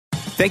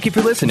Thank you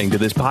for listening to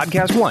this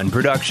Podcast One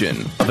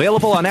production.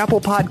 Available on Apple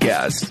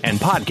Podcasts and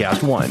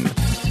Podcast One.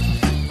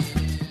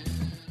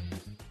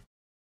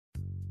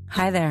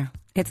 Hi there,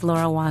 it's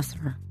Laura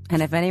Wasser,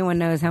 and if anyone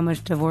knows how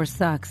much divorce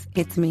sucks,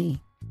 it's me.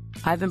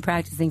 I've been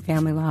practicing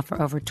family law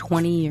for over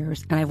 20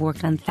 years, and I've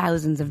worked on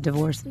thousands of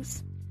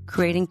divorces.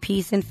 Creating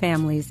peace in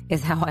families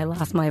is how I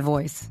lost my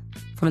voice.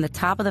 From the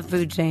top of the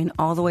food chain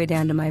all the way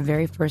down to my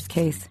very first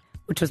case,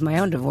 which was my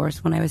own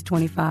divorce when I was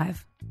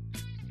 25.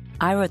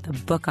 I wrote the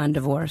book on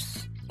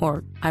divorce,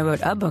 or I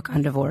wrote a book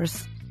on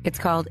divorce. It's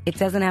called It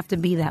Doesn't Have to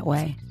Be That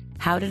Way: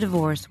 How to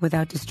Divorce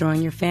Without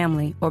Destroying Your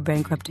Family or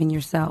Bankrupting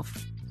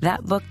Yourself.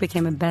 That book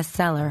became a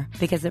bestseller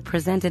because it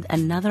presented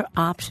another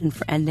option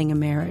for ending a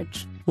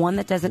marriage. One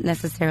that doesn't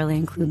necessarily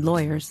include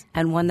lawyers,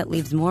 and one that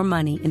leaves more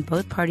money in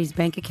both parties'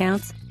 bank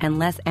accounts and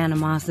less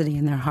animosity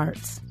in their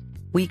hearts.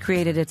 We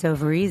created It's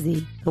Over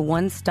Easy, the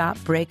one-stop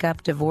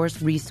breakup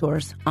divorce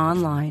resource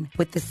online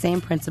with the same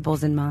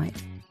principles in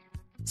mind.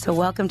 So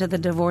welcome to the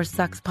Divorce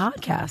Sucks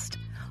podcast,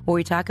 where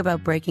we talk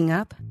about breaking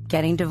up,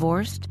 getting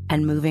divorced,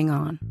 and moving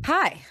on.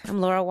 Hi, I'm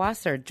Laura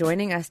Wasser.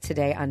 Joining us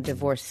today on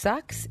Divorce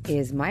Sucks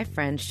is my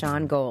friend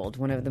Sean Gold,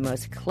 one of the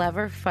most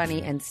clever,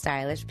 funny, and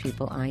stylish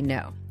people I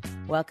know.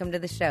 Welcome to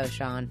the show,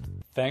 Sean.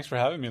 Thanks for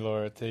having me,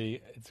 Laura.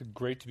 It's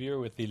great to be here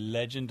with the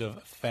legend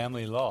of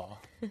family law.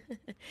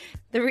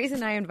 The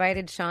reason I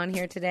invited Sean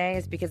here today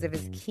is because of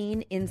his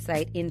keen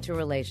insight into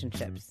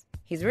relationships.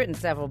 He's written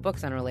several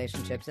books on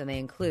relationships, and they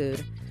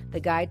include The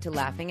Guide to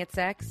Laughing at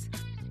Sex,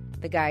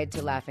 The Guide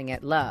to Laughing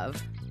at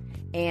Love,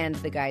 and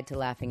The Guide to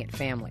Laughing at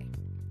Family.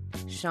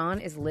 Sean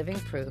is living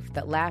proof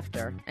that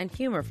laughter, and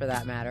humor for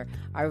that matter,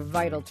 are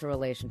vital to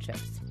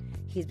relationships.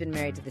 He's been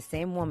married to the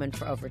same woman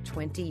for over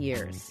 20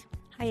 years.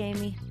 Hi,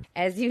 Amy.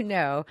 As you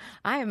know,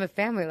 I am a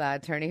family law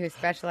attorney who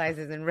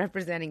specializes in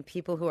representing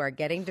people who are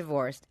getting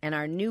divorced, and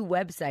our new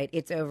website,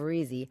 It's Over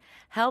Easy,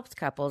 helps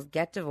couples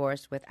get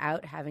divorced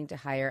without having to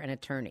hire an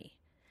attorney.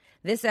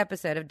 This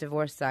episode of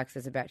Divorce Sucks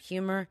is about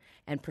humor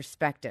and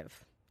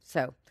perspective.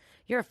 So,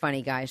 you're a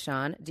funny guy,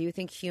 Sean. Do you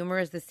think humor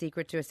is the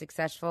secret to a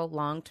successful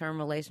long-term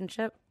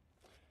relationship?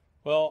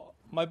 Well,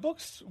 my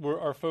books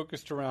are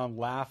focused around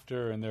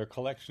laughter and their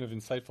collection of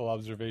insightful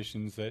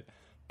observations that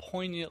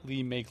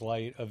poignantly make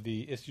light of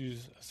the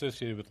issues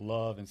associated with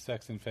love and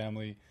sex and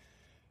family.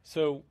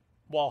 So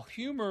while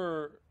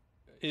humor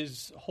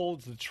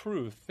holds the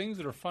truth, things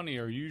that are funny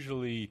are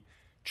usually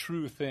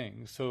true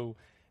things. So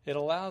it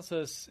allows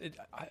us...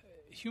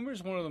 humor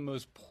is one of the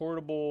most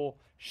portable,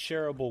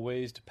 shareable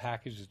ways to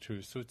package the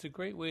truth. So it's a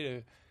great way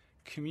to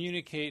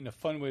communicate and a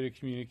fun way to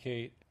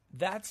communicate.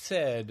 That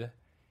said,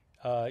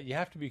 you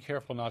have to be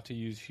careful not to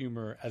use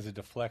humor as a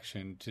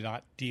deflection to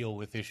not deal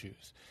with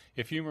issues.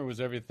 If humor was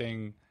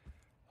everything,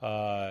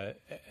 had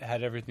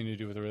everything to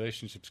do with the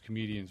relationships,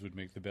 comedians would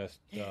make the best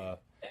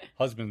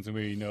husbands, and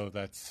we know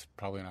that's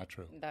probably not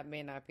true. That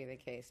may not be the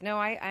case. No,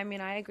 I mean,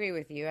 I agree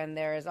with you. And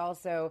there is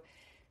also...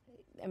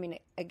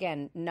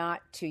 again,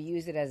 not to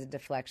use it as a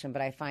deflection,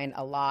 but I find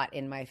a lot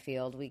in my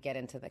field, we get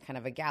into the kind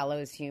of a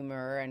gallows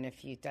humor, and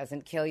if it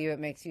doesn't kill you, it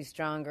makes you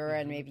stronger,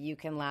 and maybe you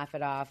can laugh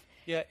it off.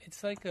 Yeah,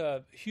 it's like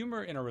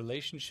humor in a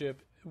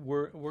relationship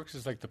works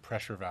as like the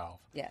pressure valve.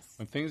 Yes.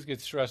 When things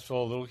get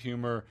stressful, a little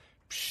humor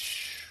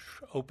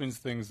opens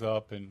things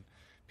up, and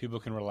people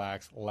can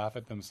relax, laugh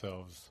at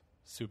themselves.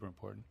 Super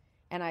important.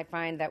 And I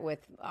find that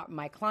with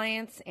my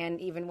clients, and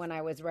even when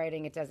I was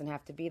writing It Doesn't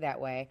Have to Be That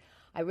Way,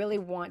 I really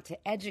want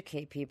to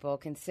educate people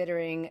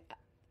considering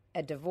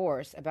a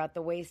divorce about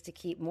the ways to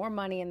keep more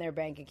money in their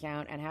bank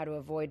account and how to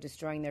avoid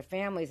destroying their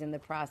families in the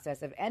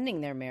process of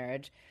ending their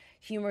marriage.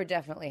 Humor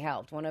definitely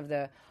helped. One of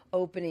the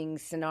opening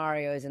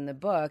scenarios in the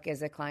book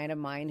is a client of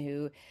mine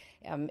who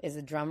is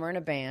a drummer in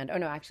a band. Oh,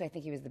 no, actually, I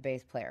think he was the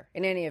bass player.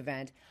 In any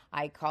event,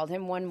 I called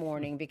him one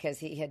morning because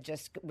he had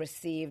just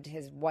received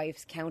his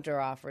wife's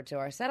counteroffer to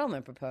our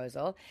settlement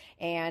proposal,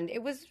 and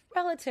it was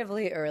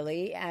relatively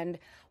early, and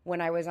when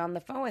I was on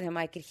the phone with him,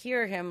 I could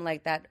hear him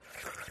like that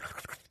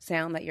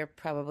sound that you're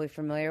probably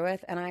familiar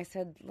with, and I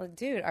said, "Look,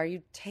 dude, are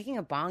you taking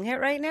a bong hit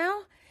right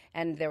now?"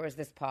 And there was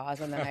this pause,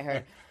 and then I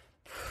heard,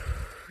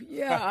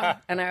 yeah,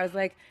 and I was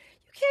like,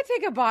 "You can't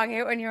take a bong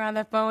hit when you're on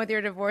the phone with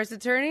your divorce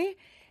attorney."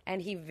 And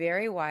he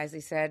very wisely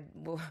said,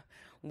 well,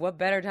 what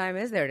better time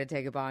is there to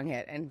take a bong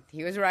hit? And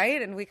he was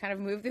right, and we kind of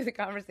moved through the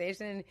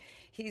conversation, and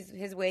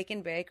his wake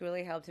and bake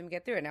really helped him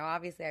get through it. Now,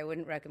 obviously, I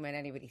wouldn't recommend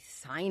anybody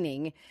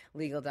signing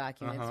legal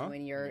documents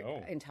when you're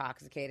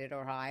intoxicated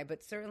or high,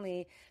 but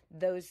certainly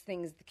those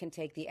things can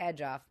take the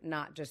edge off,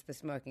 not just the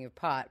smoking of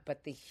pot,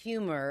 but the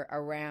humor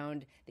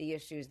around the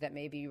issues that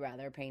may be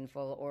rather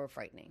painful or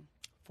frightening.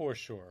 For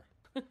sure.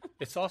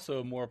 It's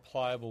also a more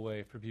pliable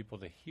way for people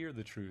to hear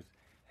the truth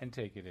and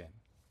take it in.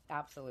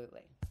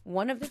 Absolutely.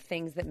 One of the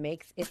things that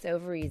makes It's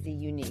Over Easy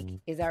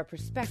unique is our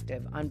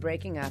perspective on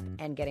breaking up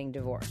and getting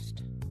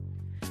divorced.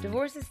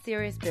 Divorce is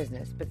serious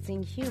business, but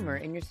seeing humor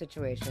in your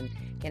situation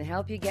can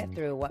help you get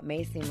through what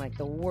may seem like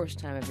the worst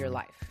time of your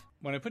life.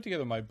 When I put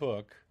together my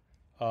book,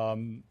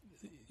 the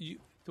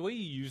way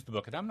you use the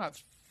book, and I'm not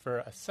for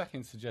a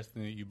second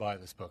suggesting that you buy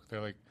this book.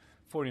 They're like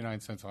 49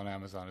 cents on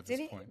Amazon at this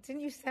point.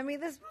 Didn't you send me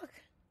this book?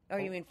 Oh,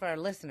 you mean for our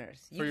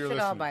listeners? You your should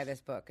all listeners. buy this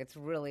book. It's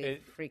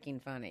really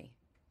freaking funny.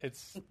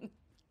 It's,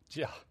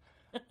 yeah.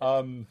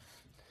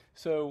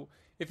 So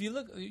if you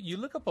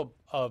look up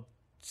a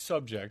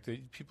subject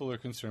that people are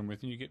concerned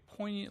with, and you get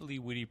poignantly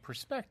witty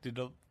perspective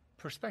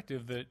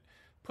that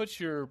puts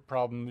your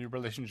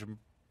relationship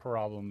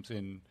problems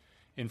in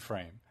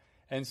frame.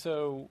 And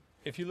so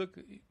if you look,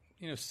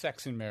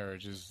 sex in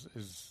marriage is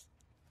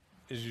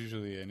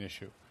usually an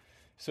issue.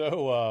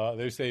 So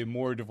they say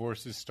more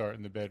divorces start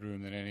in the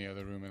bedroom than any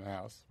other room in the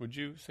house. Would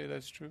you say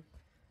that's true?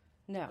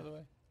 No. By the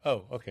way?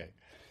 Oh, okay.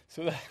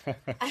 So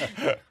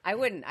I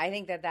wouldn't. I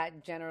think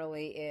that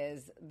generally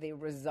is the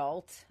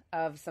result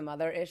of some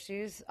other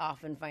issues,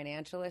 often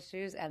financial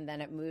issues, and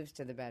then it moves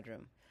to the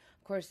bedroom.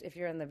 Of course, if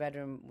you're in the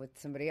bedroom with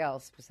somebody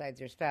else besides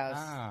your spouse,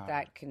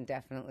 that can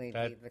definitely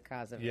be the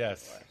cause of a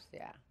divorce.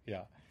 Yeah.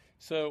 Yeah.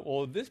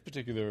 So, this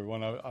particular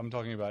one, I'm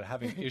talking about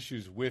having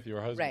issues with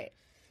your husband. Right.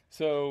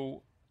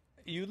 So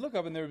you look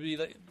up and there would be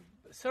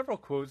several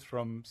quotes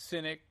from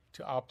cynic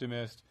to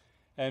optimist,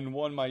 and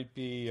one might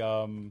be,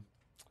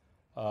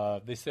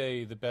 they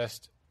say the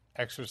best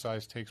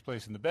exercise takes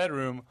place in the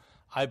bedroom.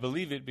 I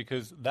believe it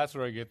because that's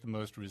where I get the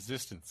most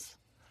resistance.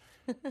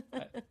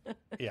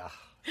 Yeah,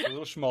 it's a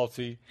little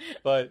schmaltzy,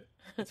 but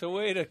it's a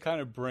way to kind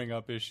of bring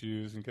up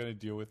issues and kind of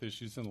deal with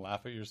issues and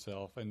laugh at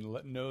yourself and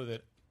know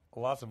that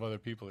lots of other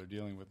people are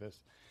dealing with this.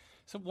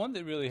 So one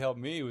that really helped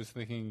me was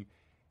thinking,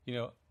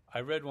 I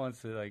read once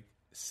that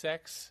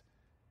sex,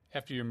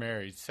 after you're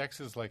married, sex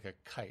is like a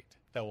kite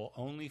that will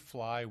only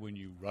fly when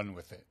you run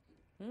with it.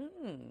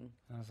 And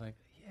I was like,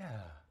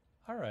 yeah,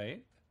 all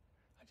right.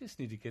 I just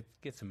need to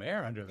get some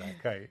air under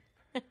that kite.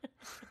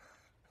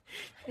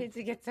 I need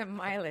to get some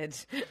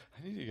mileage. I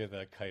need to get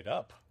that kite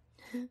up.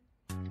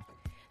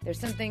 There's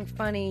something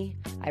funny,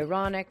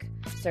 ironic,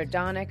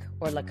 sardonic,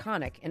 or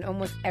laconic in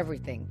almost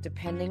everything,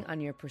 depending on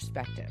your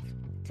perspective.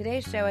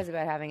 Today's show is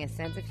about having a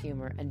sense of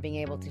humor and being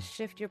able to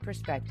shift your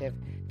perspective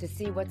to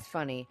see what's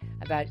funny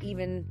about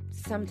even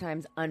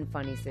sometimes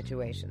unfunny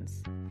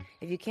situations.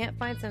 If you can't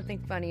find something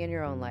funny in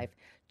your own life,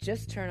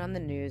 just turn on the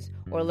news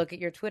or look at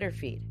your Twitter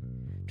feed.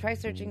 Try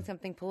searching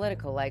something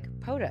political like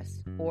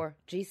POTUS or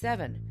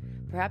G7.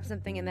 Perhaps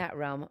something in that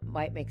realm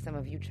might make some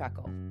of you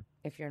chuckle,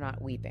 if you're not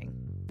weeping.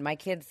 My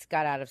kids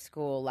got out of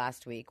school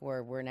last week.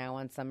 We're now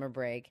on summer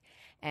break,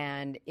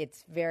 and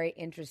it's very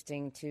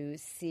interesting to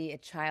see a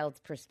child's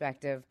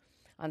perspective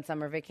on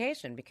summer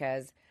vacation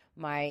because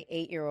my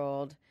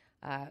 8-year-old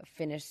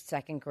finished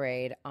second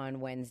grade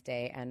on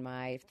Wednesday, and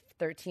my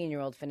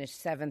 13-year-old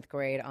finished 7th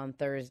grade on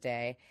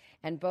Thursday,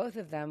 and both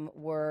of them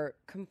were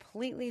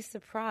completely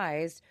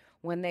surprised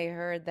when they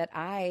heard that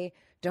I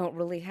don't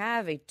really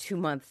have a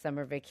 2-month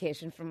summer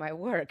vacation from my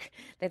work.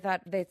 They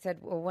said,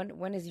 well,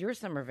 when is your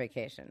summer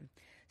vacation?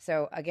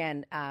 So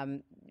again,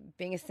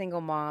 being a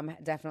single mom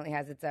definitely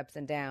has its ups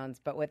and downs,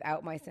 but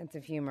without my sense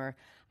of humor,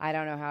 I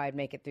don't know how I'd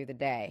make it through the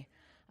day.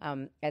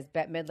 As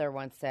Bette Midler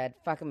once said,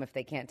 fuck them if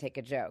they can't take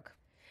a joke.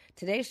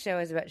 Today's show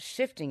is about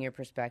shifting your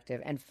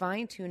perspective and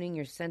fine-tuning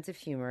your sense of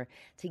humor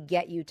to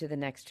get you to the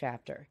next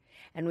chapter.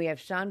 And we have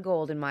Sean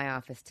Gold in my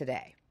office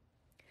today.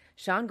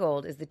 Sean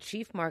Gold is the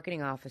Chief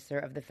Marketing Officer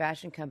of the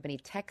fashion company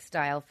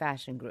Textile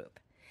Fashion Group.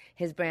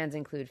 His brands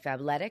include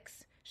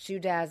Fabletics, Shoe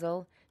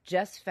Dazzle,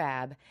 Just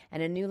Fab,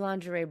 and a new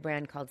lingerie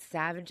brand called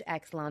Savage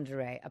X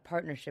Lingerie, a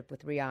partnership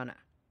with Rihanna.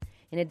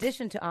 In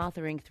addition to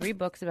authoring 3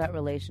 books about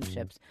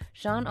relationships,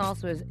 Sean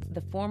also is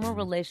the former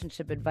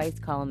relationship advice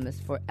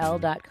columnist for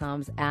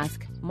Elle.com's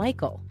Ask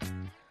Michael.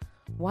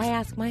 Why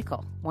Ask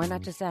Michael? Why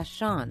not just ask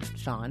Sean?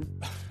 Sean?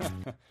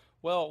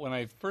 Well, when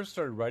I first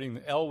started writing,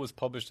 Elle was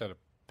published out of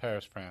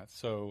Paris, France.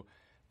 So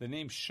the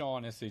name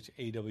Shawn,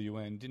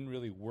 S-H-A-W-N, didn't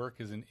really work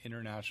as an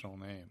international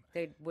name.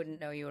 They wouldn't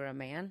know you were a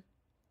man?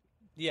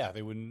 Yeah,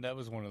 they wouldn't. That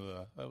was one of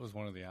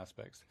the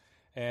aspects.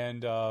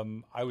 And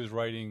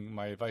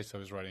my advice I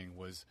was writing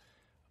was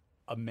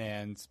a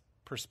man's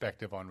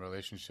perspective on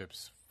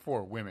relationships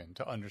for women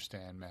to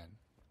understand men.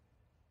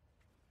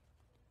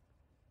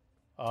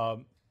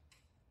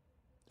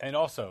 And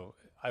also,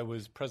 I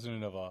was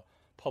president of a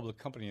public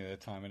company at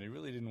that time, and I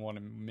really didn't want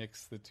to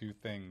mix the two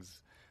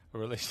things.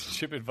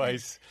 Relationship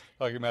advice,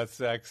 talking about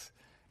sex,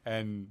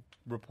 and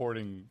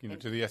reporting,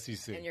 to the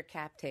SEC. And your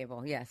cap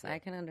table, yes, I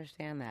can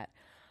understand that.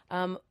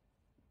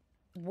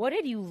 What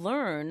did you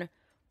learn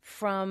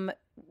from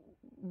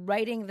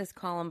writing this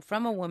column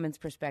from a woman's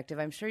perspective?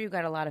 I'm sure you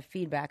got a lot of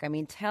feedback. I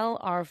mean, tell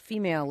our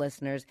female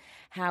listeners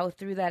how,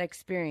 through that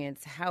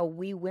experience, how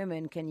we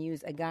women can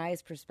use a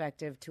guy's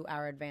perspective to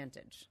our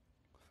advantage.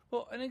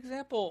 Well,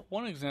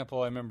 one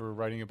example I remember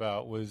writing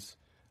about was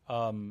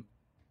a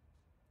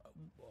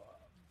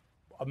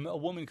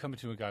woman coming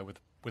to a guy with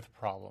a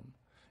problem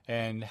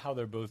and how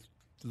they're both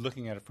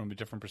looking at it from a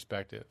different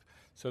perspective.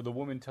 So the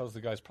woman tells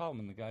the guy's problem,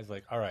 and the guy's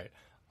like, all right,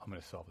 I'm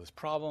going to solve this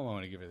problem. I'm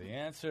going to give her the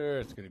answer.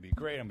 It's going to be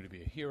great. I'm going to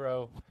be a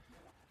hero.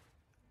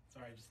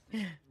 Sorry, just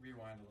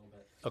rewind a little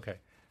bit. Okay.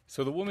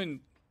 So the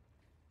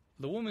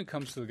woman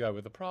comes to the guy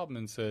with the problem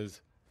and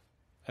says,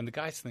 And the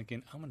guy's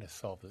thinking, I'm going to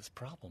solve this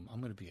problem.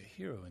 I'm going to be a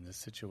hero in this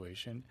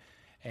situation.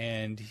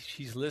 And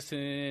she's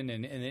listening,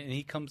 and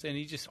he comes and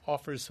he just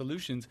offers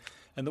solutions.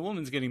 And the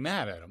woman's getting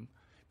mad at him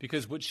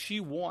because what she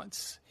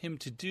wants him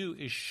to do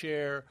is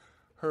share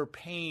her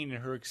pain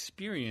and her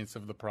experience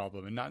of the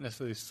problem and not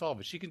necessarily solve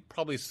it. She can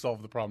probably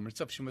solve the problem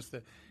herself. She wants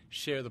to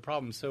share the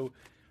problem. So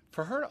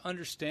for her to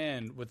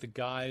understand what the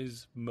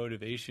guy's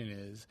motivation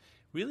is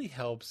really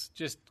helps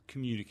just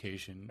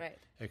communication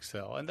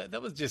excel. And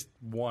that was just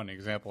one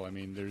example. I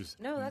mean, there's...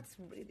 No, that's,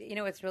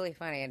 it's really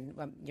funny. And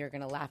you're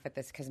going to laugh at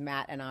this because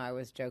Matt and I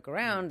always joke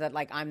around that,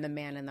 like, I'm the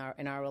man in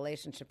our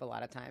relationship a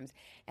lot of times.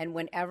 And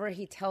whenever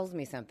he tells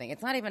me something,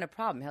 it's not even a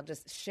problem. He'll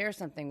just share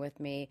something with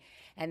me.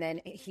 And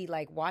then he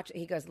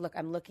goes, look,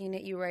 I'm looking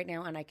at you right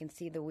now and I can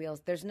see the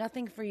wheels. There's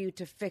nothing for you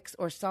to fix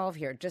or solve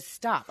here. Just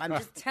stop. I'm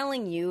just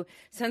telling you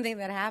something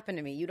that happened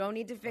to me. You don't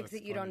need to fix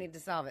it. You don't need to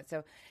solve it.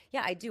 So,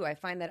 yeah, I do. I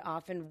find that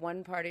often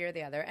one party or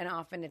the other, and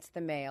often it's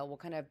the male, will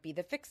kind of be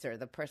the fixer,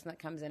 the person that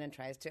comes in and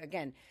tries to,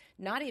 again,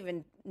 not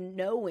even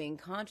knowing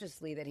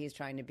consciously that he's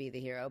trying to be the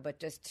hero, but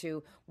just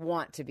to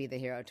want to be the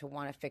hero, to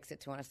want to fix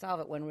it, to want to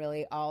solve it, when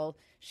really all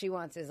she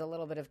wants is a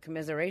little bit of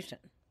commiseration.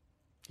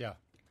 Yeah.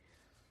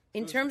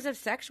 In terms of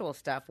sexual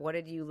stuff, what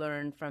did you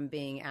learn from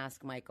being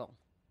Ask Michael?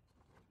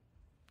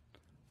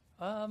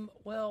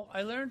 Well,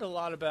 I learned a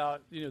lot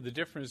about, the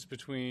difference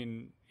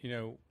between,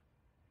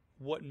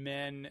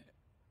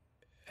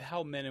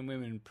 how men and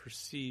women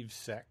perceive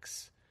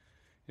sex.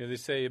 They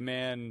say a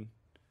man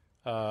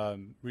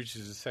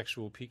reaches a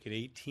sexual peak at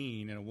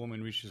 18 and a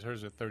woman reaches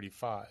hers at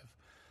 35.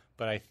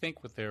 But I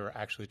think what they're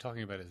actually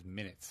talking about is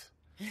minutes.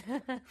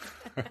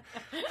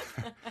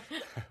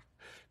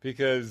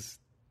 Because,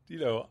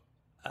 the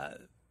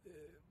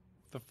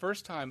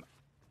first time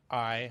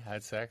I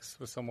had sex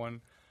with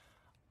someone,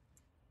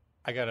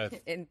 I got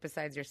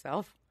besides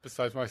yourself?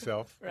 Besides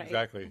myself, right.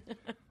 Exactly.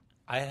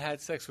 I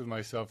had sex with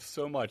myself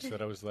so much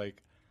that I was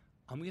like,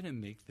 I'm going to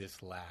make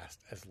this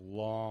last as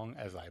long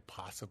as I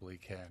possibly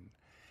can.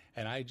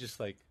 And I just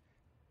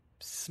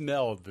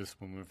smelled this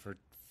woman for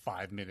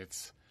 5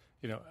 minutes,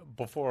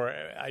 before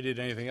I did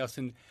anything else.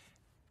 And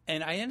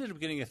I ended up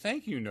getting a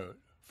thank you note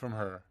from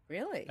her.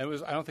 Really?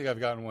 And I don't think I've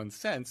gotten one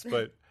since,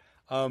 but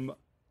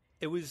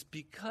it was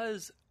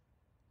because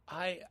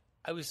I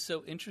was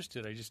so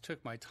interested. I just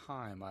took my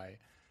time.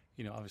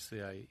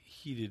 Obviously I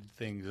heated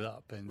things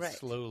up and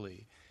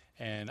slowly,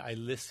 and I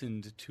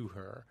listened to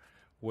her.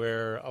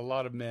 Where a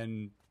lot of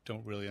men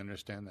don't really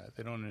understand that.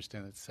 They don't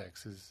understand that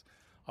sex is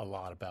a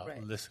lot about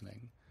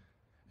listening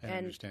and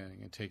understanding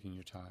and taking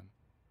your time.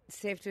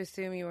 Safe to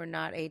assume you were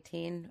not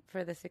 18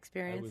 for this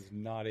experience? I was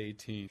not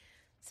 18.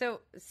 So,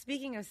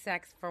 speaking of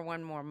sex for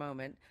one more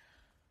moment,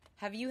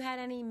 have you had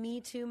any Me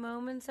Too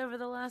moments over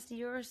the last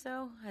year or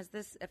so? Has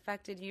this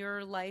affected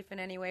your life in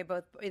any way,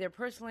 both either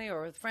personally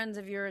or with friends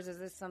of yours? Is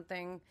this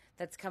something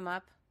that's come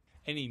up?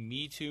 Any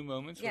Me Too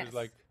moments? Yes.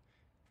 Where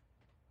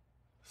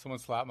someone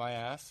slapped my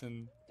ass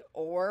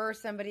or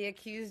somebody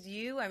accused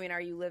you? I mean, are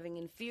you living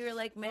in fear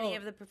like many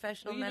of the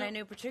professional men I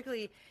know,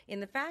 particularly in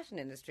the fashion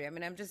industry? I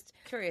mean, I'm just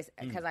curious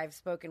because I've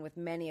spoken with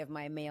many of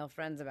my male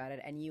friends about it,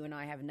 and you and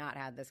I have not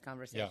had this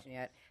conversation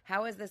yet.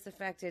 How has this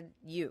affected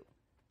you,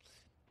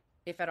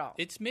 if at all?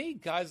 It's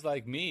made guys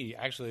like me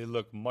actually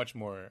look much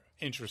more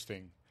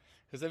interesting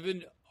because I've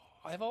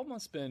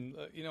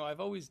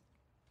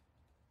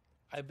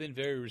been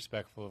very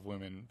respectful of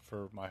women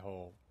for my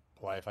whole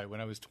life. When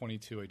I was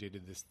 22, I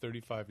dated this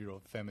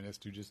 35-year-old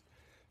feminist who just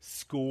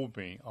schooled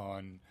me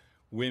on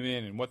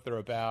women and what they're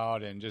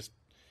about and just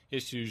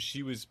issues.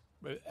 She was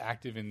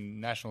active in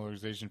National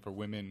Organization for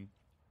Women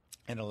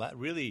and allowed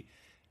me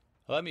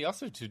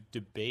also to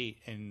debate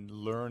and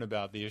learn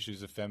about the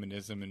issues of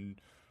feminism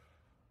and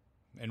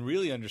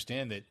really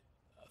understand that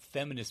a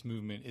feminist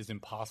movement is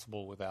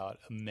impossible without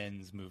a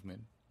men's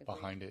movement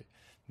behind it.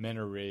 Men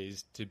are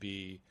raised to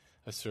be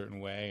a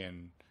certain way,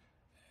 and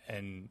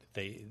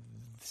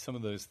some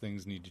of those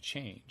things need to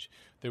change.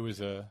 I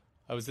was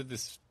at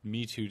this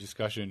Me Too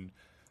discussion.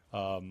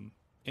 In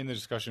the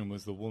discussion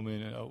was the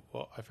woman,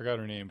 I forgot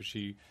her name, but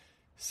she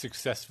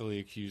successfully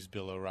accused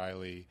Bill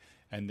O'Reilly,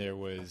 and there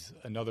was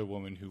another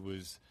woman who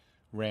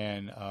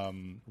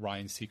ran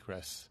Ryan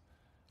Seacrest's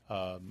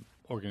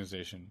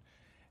organization,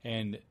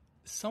 and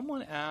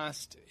someone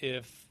asked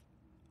if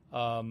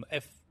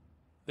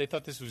they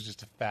thought this was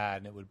just a fad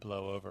and it would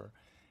blow over,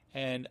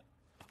 and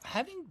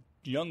having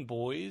young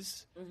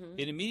boys,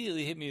 it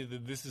immediately hit me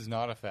that this is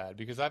not a fad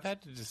because I've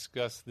had to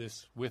discuss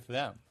this with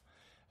them.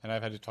 And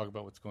I've had to talk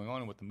about what's going on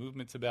and what the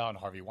movement's about and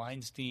Harvey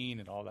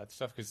Weinstein and all that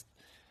stuff because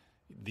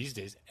these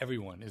days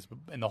everyone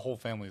and the whole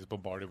family is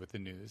bombarded with the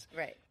news.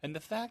 Right. And the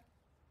fact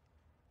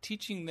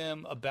teaching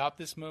them about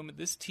this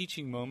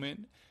teaching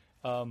moment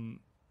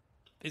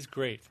is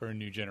great for a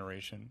new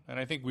generation. And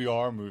I think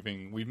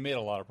we've made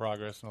a lot of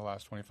progress in the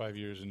last 25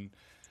 years and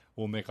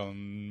we'll make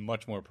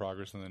much more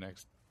progress in the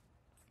next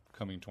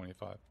coming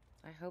 25.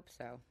 I hope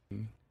so.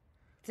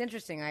 It's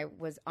interesting. I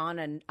was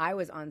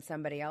on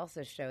somebody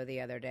else's show the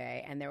other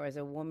day, and there was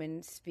a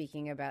woman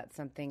speaking about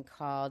something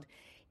called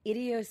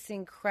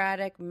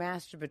idiosyncratic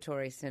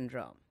masturbatory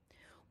syndrome,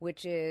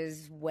 which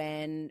is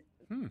when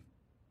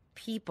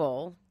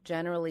people,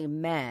 generally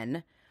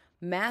men,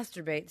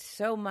 masturbate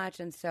so much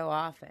and so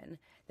often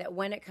that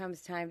when it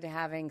comes time to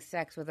having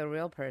sex with a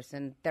real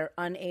person, they're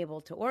unable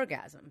to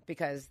orgasm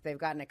because they've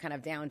gotten it kind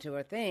of down to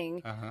a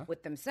thing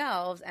with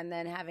themselves, and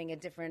then having a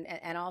different,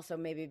 and also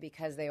maybe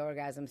because they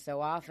orgasm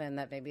so often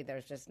that maybe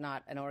there's just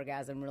not an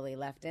orgasm really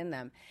left in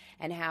them.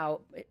 And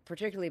how,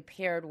 particularly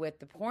paired with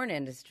the porn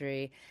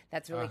industry,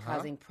 that's really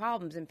causing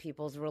problems in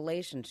people's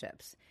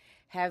relationships.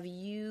 Have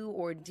you,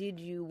 or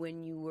did you,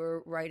 when you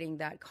were writing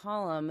that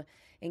column,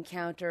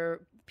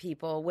 encounter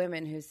people,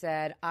 women who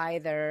said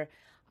either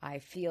I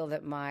feel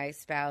that my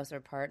spouse or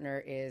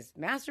partner is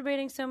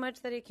masturbating so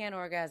much that he can't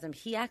orgasm,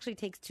 he actually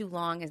takes too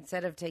long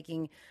instead of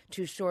taking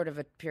too short of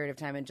a period of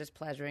time and just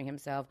pleasuring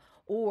himself,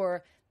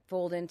 or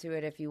fold into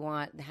it if you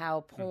want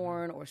how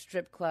porn or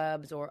strip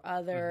clubs or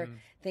other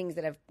things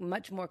that have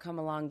much more come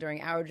along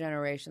during our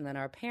generation than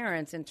our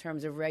parents in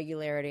terms of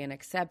regularity and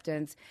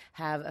acceptance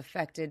have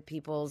affected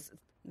people's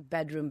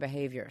bedroom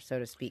behavior, so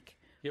to speak.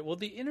 Yeah, well,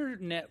 the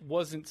internet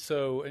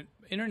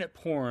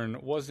porn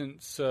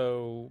wasn't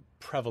so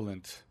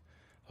prevalent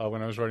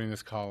when I was writing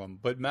this column,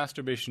 but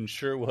masturbation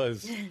sure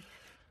was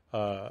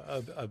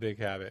a big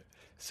habit.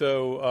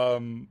 So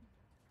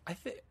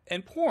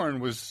and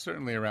porn was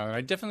certainly around. And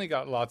I definitely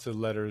got lots of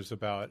letters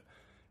about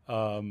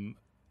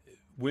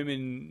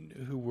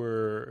women who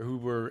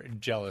were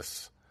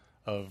jealous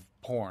of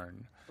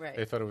porn. Right.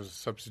 They thought it was a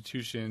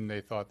substitution. They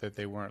thought that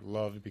they weren't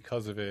loved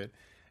because of it,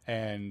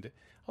 and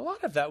a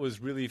lot of that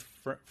was really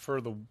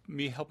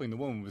me helping the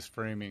woman was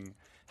framing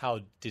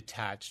how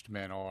detached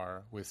men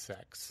are with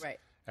sex, Right.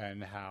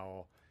 and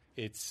how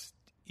it's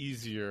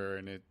easier,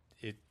 and it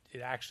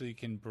actually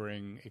can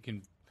bring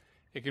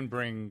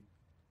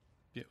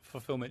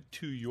fulfillment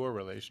to your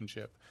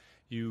relationship.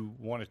 You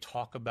want to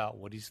talk about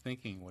what he's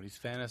thinking, what he's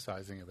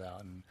fantasizing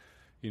about, and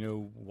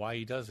why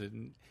he does it.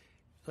 And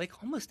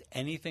like almost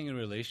anything in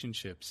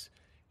relationships,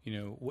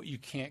 what you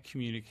can't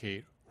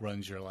communicate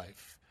runs your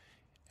life,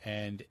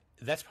 and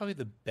that's probably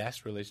the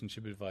best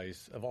relationship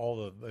advice of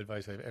all the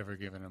advice I've ever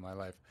given in my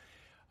life.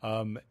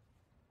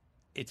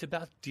 It's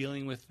about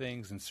dealing with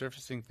things and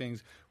surfacing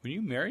things. When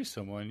you marry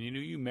someone,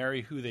 you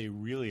marry who they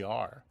really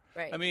are.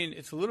 Right. I mean,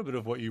 it's a little bit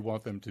of what you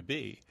want them to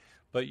be,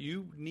 but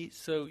you need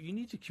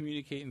to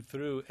communicate and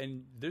through,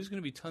 and there's going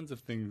to be tons of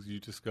things you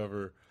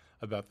discover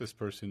about this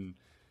person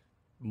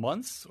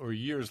months or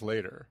years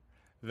later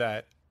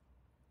that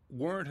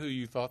weren't who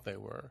you thought they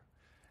were.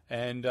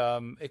 And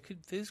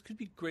these could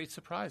be great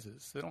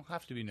surprises. They don't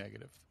have to be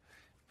negative,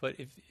 but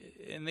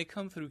they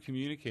come through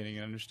communicating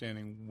and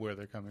understanding where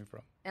they're coming from.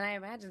 And I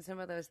imagine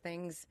some of those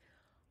things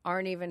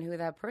aren't even who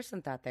that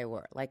person thought they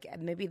were. Like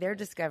maybe they're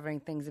discovering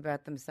things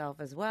about themselves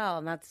as well,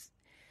 and that's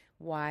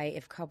why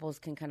if couples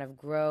can kind of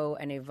grow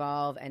and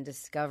evolve and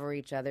discover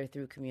each other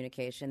through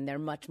communication, they're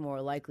much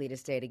more likely to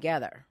stay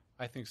together.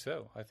 I think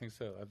so.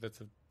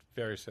 That's a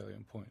very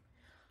salient point.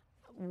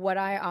 What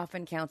I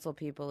often counsel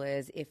people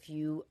is if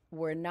you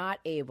were not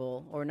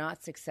able or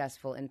not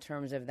successful in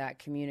terms of that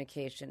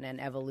communication and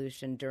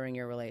evolution during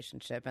your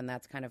relationship, and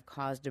that's kind of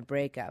caused a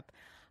breakup,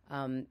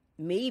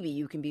 maybe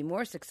you can be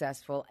more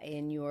successful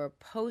in your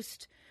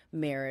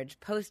post-marriage,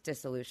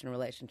 post-dissolution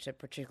relationship,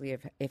 particularly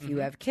if you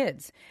have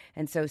kids.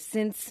 And so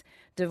since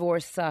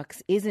divorce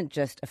sucks isn't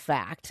just a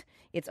fact,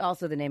 it's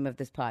also the name of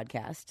this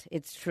podcast.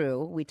 It's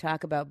true. We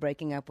talk about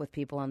breaking up with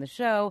people on the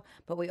show,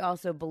 but we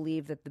also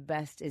believe that the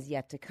best is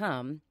yet to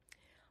come.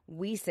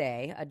 We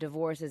say a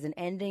divorce is an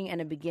ending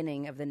and a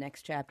beginning of the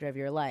next chapter of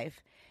your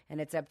life, and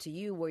it's up to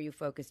you where you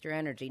focus your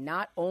energy,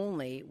 not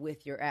only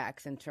with your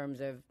ex in terms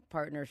of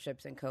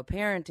partnerships and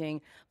co-parenting,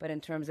 but in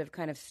terms of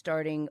kind of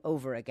starting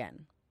over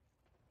again.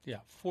 Yeah,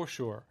 for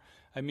sure.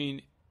 I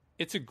mean,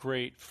 it's a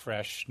great,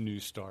 fresh,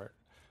 new start.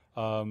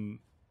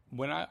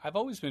 I've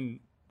always been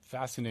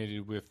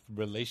fascinated with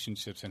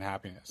relationships and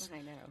happiness.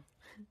 I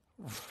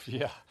know.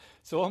 Yeah.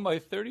 So on my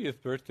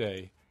 30th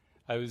birthday,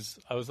 I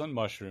was on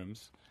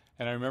mushrooms,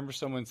 and I remember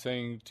someone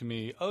saying to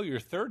me, "Oh, you're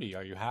 30.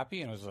 Are you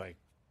happy?" And I was like,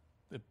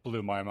 it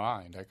blew my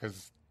mind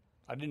because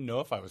I didn't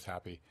know if I was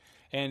happy.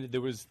 And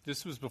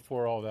this was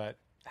before all that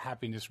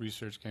happiness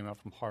research came out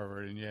from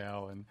Harvard and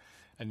Yale,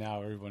 and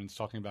now everyone's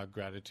talking about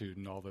gratitude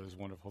and all those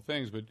wonderful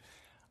things. But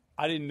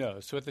I didn't know.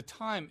 So at the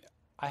time,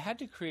 I had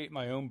to create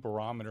my own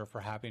barometer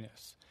for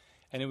happiness.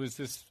 And it was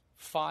this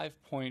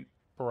 5-point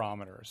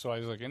barometer. So I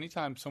was like,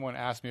 anytime someone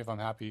asks me if I'm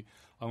happy,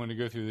 I'm going to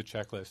go through the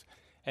checklist.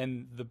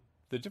 And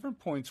the different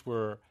points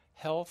were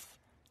health,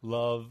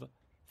 love,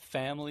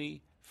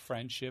 family,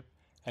 friendship,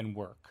 and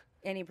work.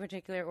 Any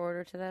particular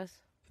order to those?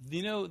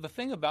 The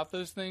thing about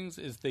those things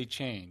is they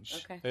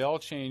change. Okay. They all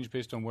change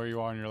based on where you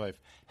are in your life.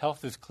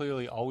 Health is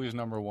clearly always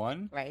number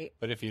one. Right.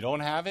 But if you don't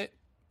have it,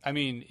 I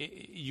mean,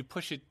 you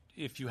push it.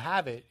 If you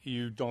have it,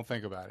 you don't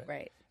think about it.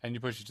 Right. And you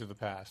push it to the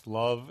past.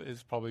 Love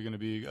is probably going to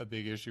be a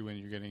big issue when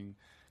you're going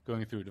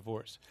through a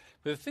divorce.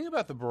 But the thing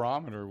about the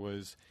barometer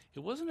was it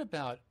wasn't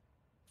about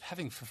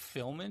having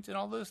fulfillment and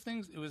all those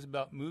things. It was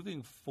about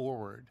moving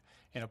forward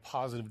in a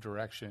positive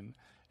direction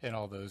in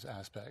all those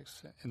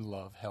aspects, in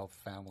love, health,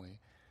 family,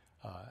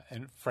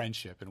 and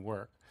friendship and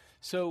work.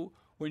 So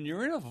when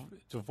you're in a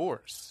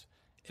divorce,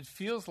 it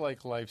feels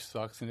like life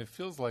sucks and it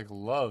feels like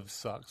love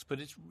sucks, but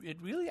it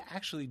really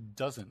actually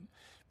doesn't,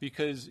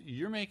 because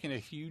you're making a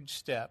huge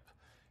step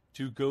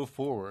to go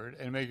forward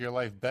and make your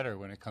life better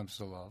when it comes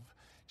to love.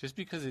 Just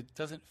because it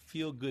doesn't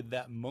feel good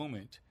that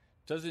moment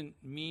doesn't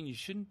mean you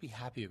shouldn't be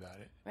happy about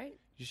it. Right.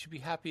 You should be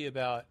happy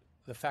about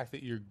the fact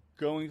that you're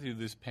going through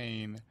this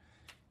pain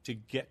to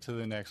get to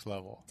the next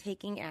level.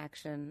 Taking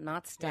action,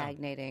 not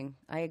stagnating.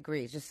 I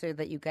agree. Just so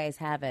that you guys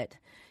have it,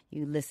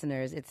 you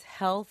listeners, it's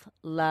health,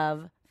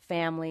 love,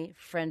 family,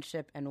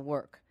 friendship, and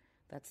work.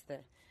 That's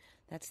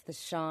the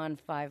Sean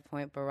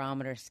 5-point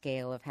barometer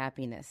scale of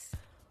happiness.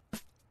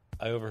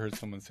 I overheard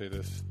someone say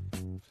this.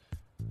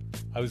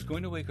 I was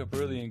going to wake up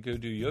early and go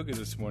do yoga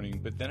this morning,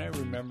 but then I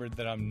remembered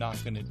that I'm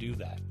not going to do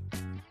that.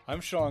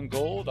 I'm Sean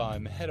Gold.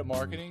 I'm head of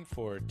marketing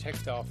for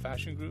Textile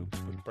Fashion Group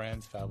with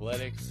brands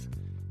Fabletics,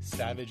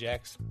 Savage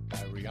X by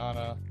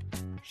Rihanna,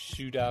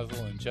 Shoe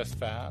Dazzle, and Just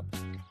Fab.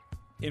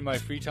 In my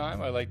free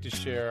time, I like to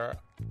share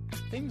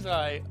things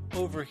I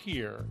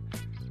overhear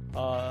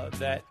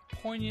that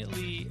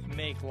poignantly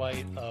make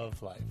light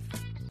of life.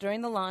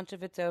 During the launch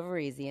of It's Over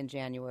Easy in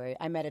January,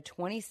 I met a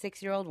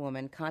 26-year-old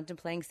woman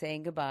contemplating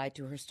saying goodbye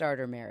to her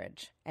starter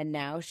marriage. And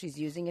now she's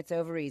using It's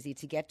Over Easy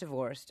to get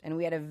divorced. And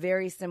we had a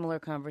very similar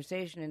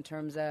conversation in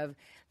terms of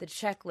the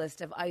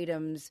checklist of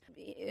items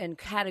and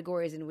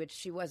categories in which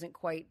she wasn't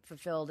quite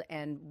fulfilled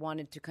and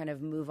wanted to kind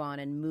of move on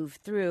and move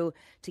through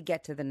to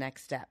get to the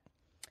next step.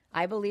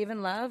 I believe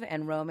in love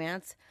and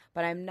romance,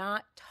 but I'm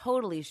not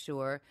totally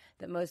sure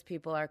that most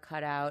people are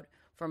cut out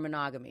for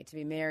monogamy, to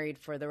be married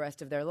for the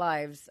rest of their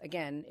lives.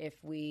 Again, if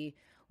we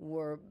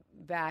were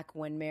back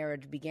when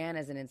marriage began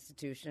as an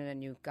institution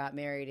and you got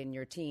married in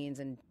your teens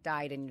and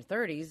died in your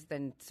 30s,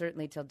 then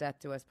certainly till death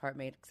do us part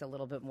makes a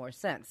little bit more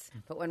sense.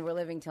 But when we're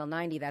living till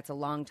 90, that's a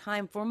long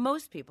time for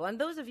most people. And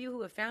those of you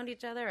who have found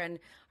each other and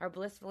are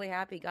blissfully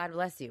happy, God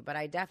bless you. But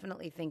I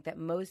definitely think that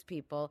most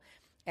people,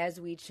 as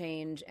we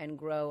change and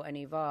grow and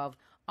evolve,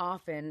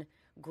 often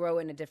grow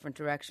in a different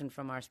direction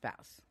from our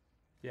spouse.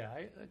 Yeah,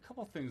 a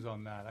couple things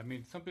on that. I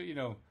mean, some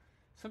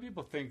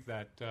people think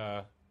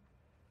that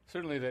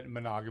certainly that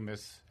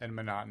monogamous and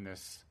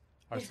monotonous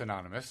are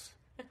synonymous,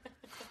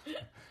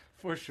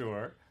 for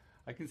sure.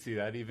 I can see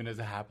that even as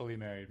a happily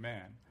married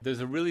man. There's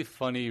a really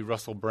funny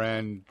Russell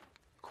Brand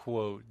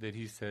quote that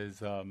he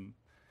says,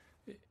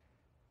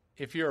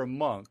 if you're a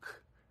monk,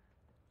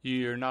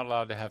 you're not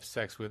allowed to have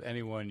sex with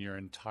anyone your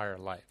entire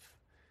life.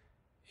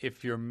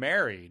 If you're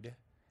married,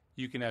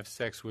 you can have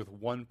sex with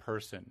one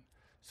person.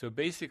 So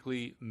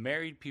basically,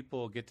 married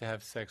people get to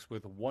have sex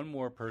with one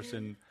more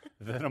person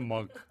than a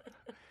monk.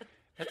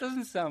 That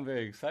doesn't sound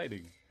very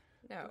exciting.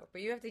 No,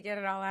 but you have to get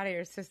it all out of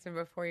your system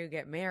before you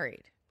get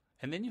married.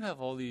 And then you have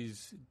all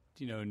these,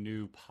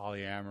 new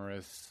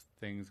polyamorous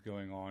things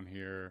going on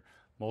here,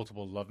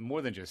 multiple love,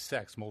 more than just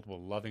sex,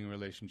 multiple loving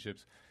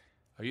relationships.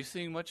 Are you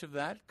seeing much of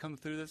that come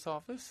through this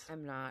office?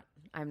 I'm not.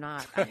 I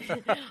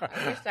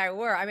wish I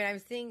were. I mean, I'm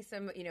seeing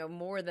some,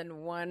 more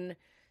than one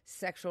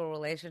sexual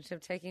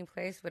relationship taking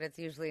place, but it's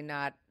usually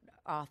not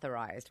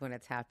authorized when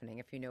it's happening,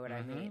 if you know what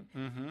I mean.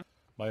 Mm-hmm.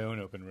 My own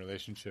open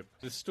relationship.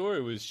 The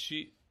story was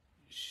she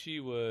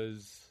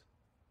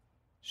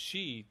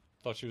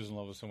thought she was in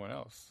love with someone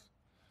else,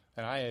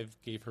 and I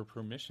gave her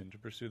permission to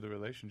pursue the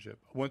relationship.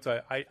 Once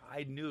I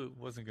knew it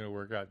wasn't going to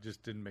work out, it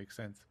just didn't make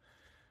sense,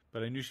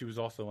 but I knew she was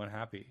also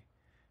unhappy,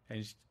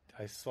 and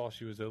I saw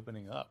she was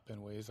opening up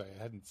in ways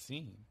I hadn't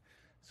seen.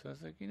 So I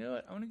was like, you know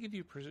what, I want to give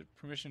you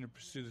permission to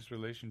pursue this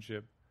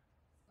relationship,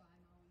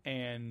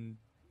 and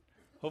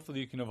hopefully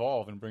you can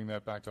evolve and bring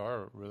that back to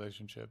our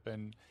relationship.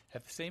 And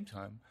at the same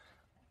time,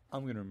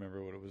 I'm going to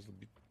remember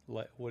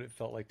what it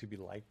felt like to be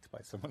liked by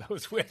someone I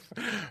was with.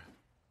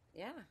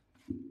 Yeah.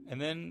 And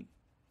then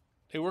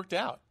it worked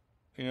out.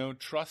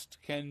 Trust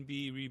can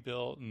be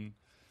rebuilt, and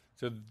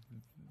so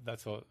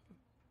that's all.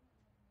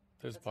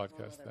 There's a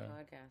podcast there.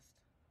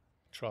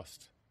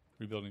 Trust,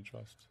 rebuilding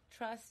trust.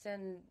 Trust,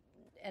 and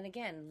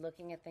again,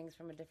 looking at things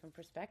from a different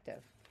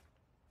perspective.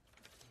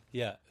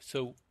 Yeah.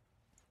 So,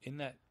 in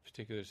that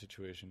particular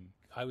situation,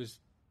 I was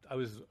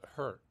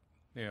hurt,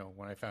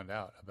 when I found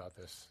out about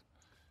this.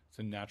 It's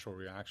a natural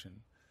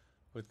reaction.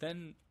 But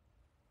then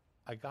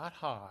I got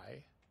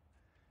high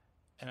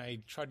and I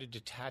tried to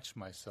detach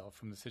myself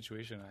from the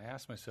situation. I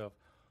asked myself,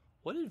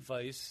 what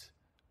advice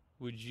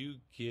would you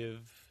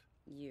give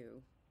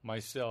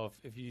myself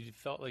if you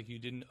felt like you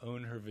didn't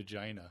own her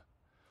vagina?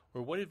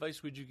 Or what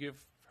advice would you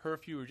give her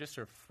if you were just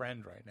her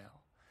friend right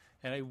now?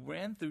 And I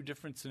ran through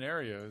different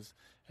scenarios,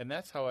 and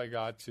that's how I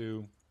got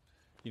to,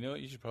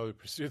 you should probably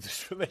pursue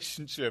this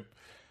relationship.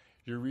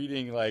 You're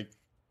reading,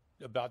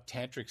 about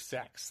tantric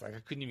sex. I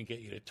couldn't even get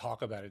you to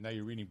talk about it. Now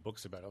you're reading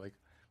books about it.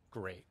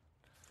 Great.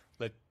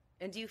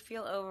 And do you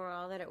feel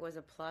overall that it was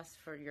a plus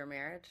for your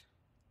marriage?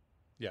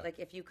 Yeah.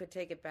 If you could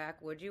take it back,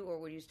 would you? Or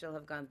would you still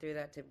have gone through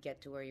that to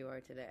get to where you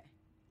are today?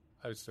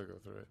 I would still go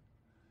through it.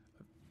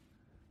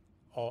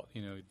 All,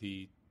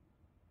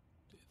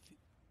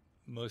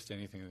 most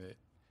anything that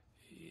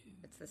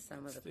It's the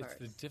sum of the parts.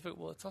 It's the difficult.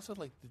 Well, it's also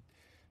like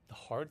the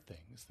hard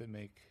things that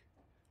make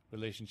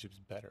relationships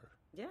better.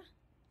 Yeah.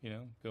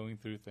 Going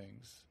through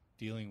things,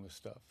 dealing with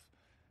stuff,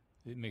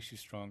 it makes you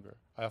stronger.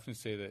 I often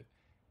say that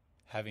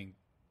having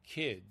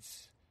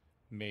kids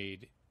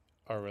made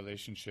our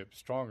relationship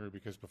stronger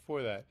because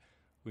before that,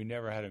 we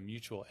never had a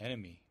mutual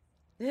enemy.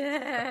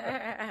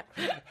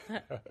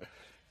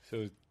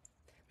 So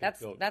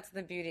that's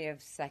the beauty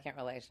of second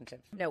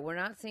relationships. No, we're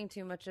not seeing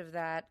too much of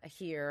that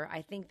here.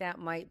 I think that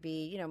might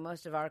be,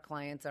 most of our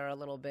clients are a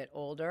little bit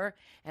older,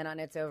 and on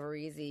It's Over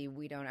Easy,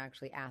 we don't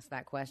actually ask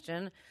that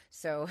question.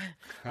 So,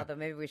 although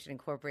maybe we should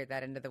incorporate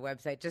that into the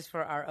website just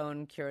for our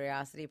own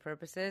curiosity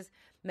purposes.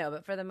 No,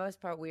 but for the most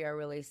part, we are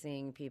really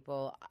seeing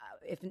people,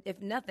 if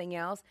nothing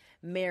else,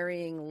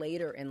 marrying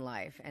later in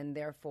life, and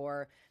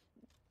therefore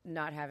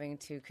not having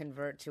to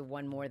convert to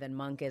one more than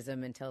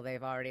monkism until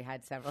they've already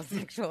had several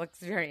sexual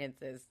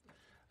experiences.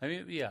 I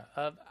mean, yeah,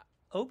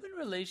 open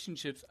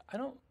relationships. I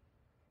don't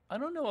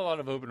know a lot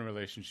of open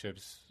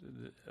relationships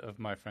of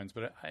my friends,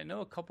 but I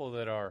know a couple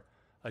that are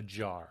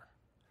ajar.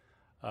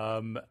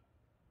 And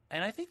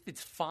I think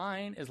it's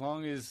fine as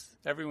long as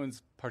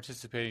everyone's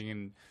participating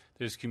and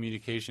there's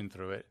communication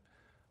through it.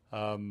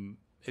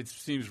 It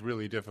seems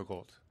really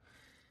difficult.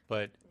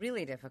 But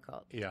really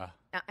difficult. Yeah.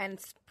 And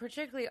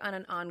particularly on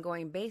an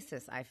ongoing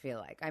basis, I feel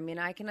like. I mean,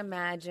 I can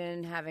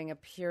imagine having a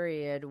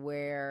period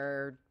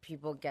where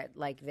people get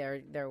like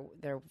their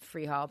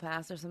free hall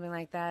pass or something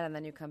like that, and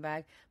then you come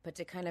back. But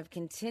to kind of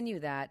continue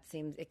that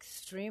seems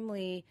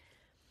extremely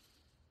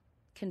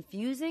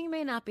confusing,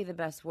 may not be the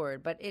best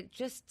word, but it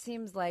just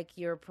seems like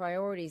your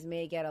priorities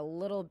may get a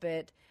little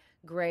bit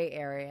gray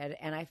area,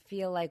 and I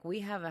feel like we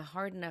have a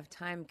hard enough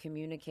time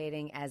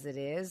communicating as it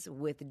is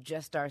with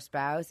just our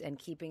spouse and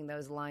keeping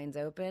those lines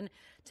open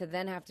to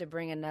then have to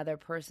bring another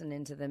person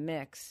into the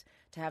mix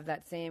to have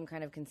that same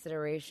kind of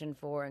consideration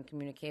for and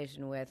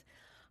communication with.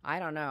 I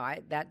don't know.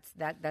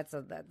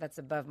 That's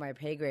above my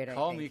pay grade.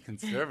 Call me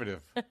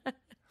conservative.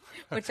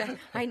 Which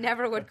I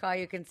never would call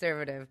you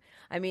conservative.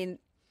 I mean,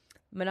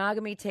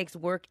 monogamy takes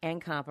work and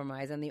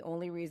compromise, and the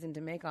only reason to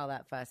make all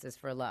that fuss is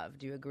for love.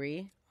 Do you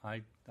agree?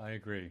 I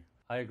agree.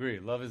 I agree.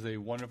 Love is a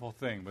wonderful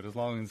thing, but as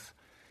long as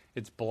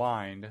it's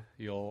blind,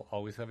 you'll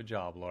always have a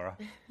job, Laura.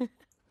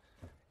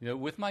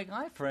 With my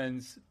guy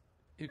friends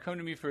who come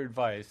to me for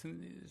advice,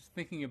 and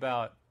thinking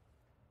about,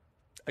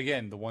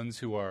 again, the ones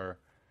who are,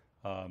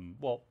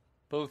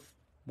 both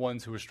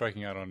ones who are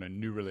striking out on a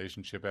new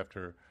relationship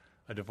after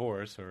a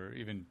divorce or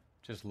even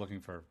just looking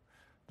for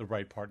the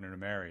right partner to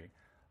marry.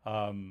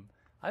 I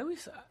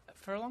always,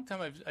 for a long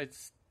time,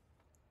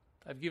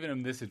 I've given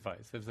them this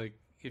advice. I was like,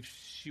 if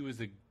she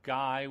was a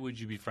guy, would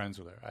you be friends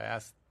with her? I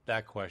asked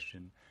that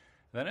question.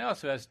 And then I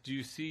also asked, do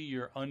you see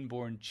your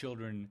unborn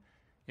children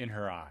in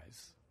her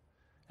eyes?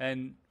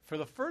 And for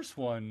the first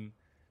one,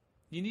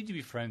 you need to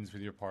be friends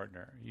with your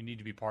partner. You need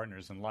to be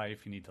partners in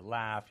life. You need to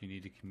laugh. You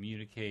need to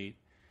communicate.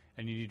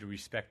 And you need to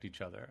respect each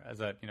other.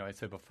 As I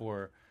said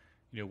before,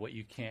 what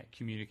you can't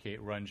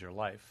communicate runs your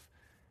life.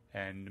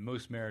 And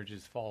most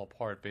marriages fall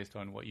apart based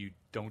on what you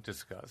don't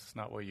discuss,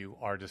 not what you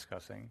are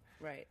discussing.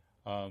 Right.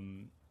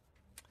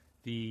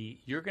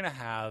 You're going to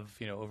have,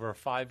 over a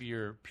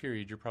 5-year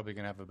period, you're probably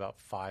going to have about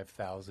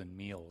 5,000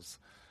 meals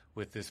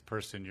with this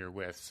person you're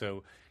with.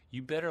 So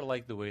you better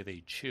like the way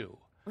they chew,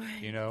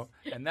 right.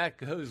 And that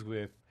goes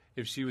with,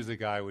 if she was a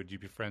guy, would you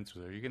be friends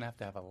with her? You're going to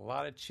have a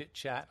lot of chit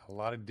chat, a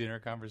lot of dinner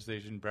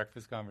conversation,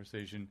 breakfast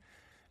conversation.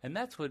 And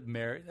that's what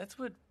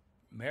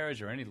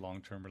marriage or any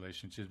long-term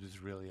relationship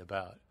is really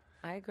about.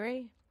 I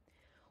agree.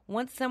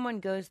 Once someone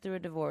goes through a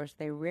divorce,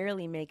 they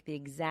rarely make the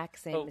exact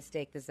same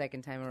mistake the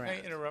second time around.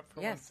 Can I interrupt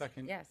for 1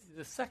 second? Yes.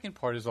 The second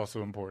part is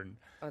also important.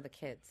 Oh, the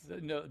kids.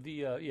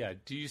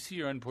 Do you see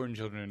your unborn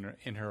children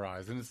in her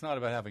eyes? And it's not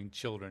about having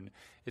children.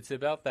 It's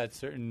about that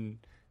certain,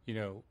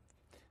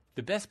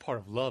 the best part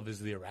of love is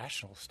the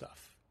irrational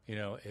stuff.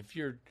 If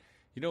you're,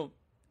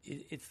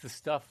 it's the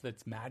stuff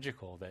that's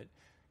magical, that,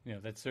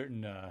 that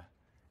certain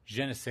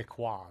je ne sais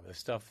quoi, the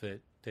stuff that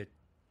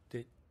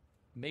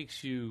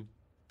makes you,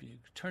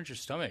 turns your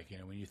stomach,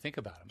 when you think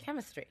about them.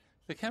 Chemistry.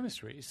 The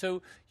chemistry.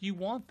 So you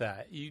want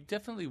that. You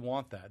definitely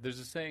want that. There's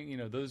a saying,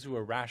 those who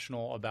are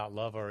rational about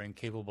love are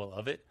incapable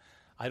of it.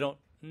 I don't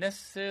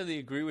necessarily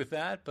agree with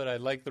that, but I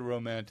like the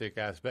romantic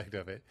aspect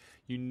of it.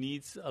 You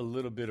need a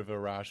little bit of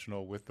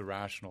irrational with the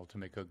rational to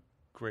make a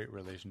great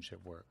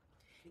relationship work.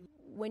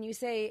 When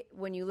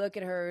you look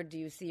at her, do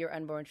you see your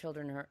unborn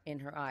children in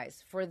her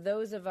eyes? For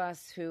those of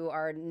us who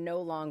are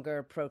no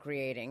longer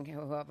procreating,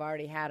 who have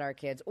already had our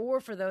kids, or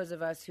for those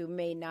of us who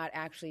may not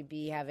actually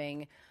be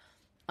having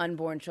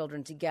unborn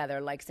children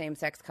together, like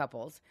same-sex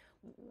couples,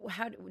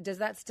 how does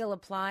that still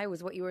apply?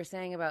 Was what you were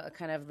saying about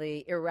kind of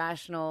the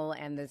irrational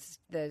and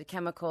the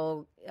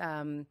chemical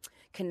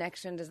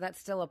connection, does that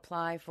still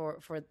apply for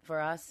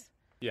us?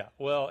 Yeah,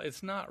 well,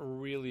 it's not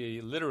really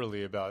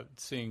literally about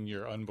seeing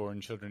your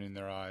unborn children in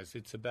their eyes.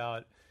 It's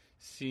about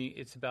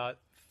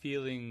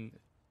feeling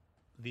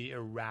the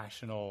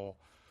irrational,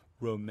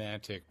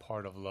 romantic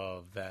part of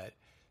love that,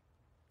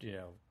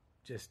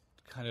 just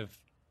kind of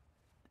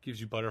gives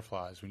you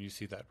butterflies when you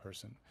see that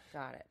person.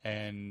 Got it.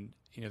 And,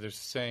 there's a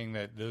saying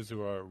that those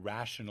who are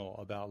rational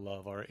about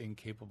love are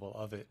incapable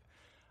of it.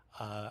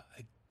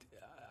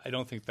 I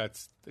don't think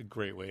that's a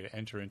great way to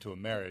enter into a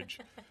marriage.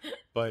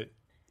 But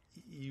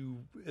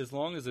as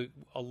long as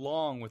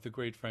along with a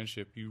great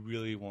friendship, you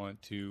really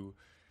want to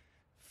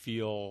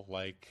feel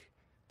like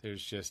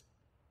there's just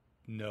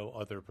no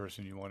other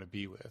person you want to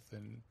be with.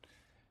 And,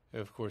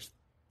 of course,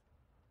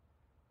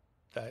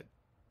 that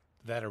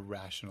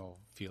irrational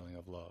feeling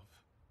of love.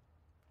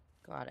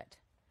 Got it.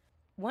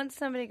 Once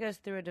somebody goes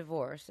through a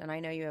divorce, and I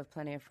know you have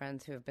plenty of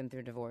friends who have been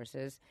through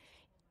divorces,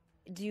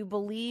 do you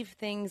believe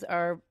things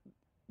are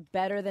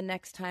better the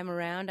next time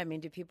around? I mean,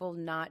 do people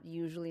not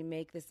usually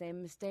make the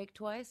same mistake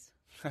twice?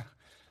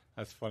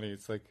 That's funny.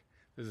 It's like,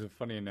 there's a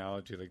funny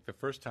analogy. Like the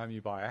first time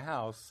you buy a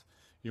house,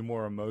 you're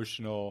more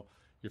emotional.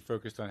 You're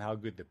focused on how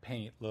good the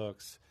paint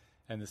looks.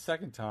 And the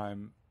second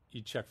time,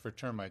 you check for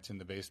termites in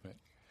the basement.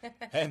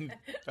 And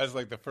that's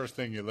like the first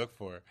thing you look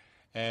for.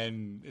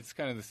 And it's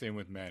kind of the same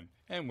with men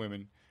and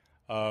women.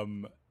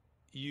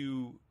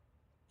 You're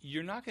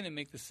not going to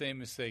make the same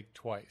mistake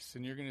twice.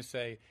 And you're going to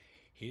say,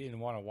 he didn't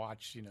want to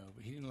watch, he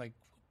didn't like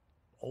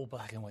old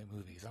black and white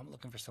movies. I'm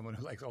looking for someone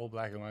who likes old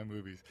black and white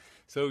movies.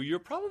 So you're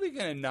probably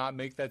going to not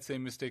make that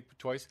same mistake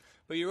twice,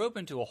 but you're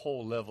open to a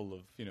whole level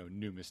of,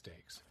 new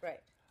mistakes.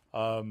 Right.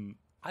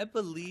 I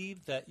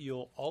believe that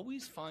you'll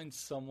always find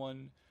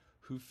someone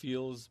who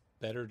feels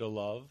better to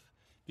love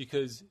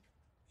because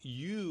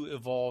you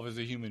evolve as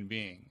a human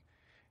being.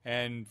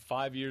 And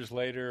 5 years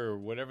later, or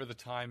whatever the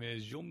time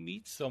is, you'll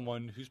meet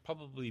someone who's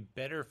probably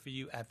better for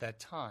you at that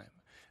time.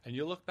 And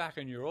you'll look back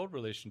on your old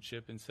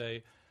relationship and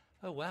say,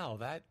 oh, wow,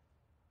 that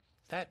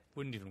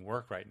wouldn't even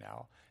work right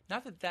now.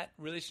 Not that that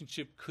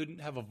relationship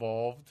couldn't have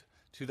evolved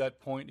to that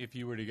point if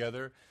you were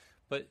together,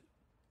 but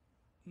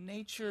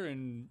nature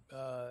and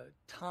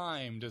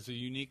time does a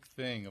unique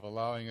thing of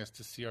allowing us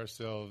to see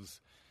ourselves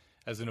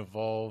as an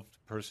evolved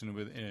person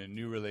in a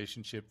new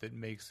relationship that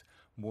makes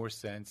more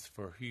sense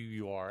for who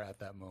you are at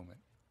that moment.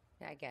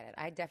 Yeah, I get it.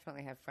 I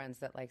definitely have friends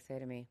that say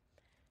to me,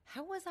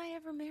 how was I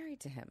ever married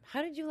to him?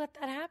 How did you let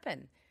that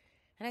happen?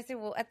 And I say,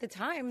 well, at the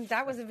time,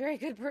 that was a very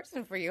good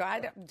person for you.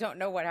 I don't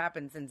know what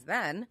happened since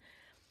then.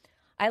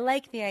 I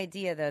like the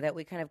idea, though, that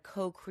we kind of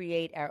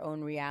co-create our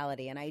own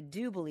reality. And I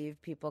do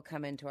believe people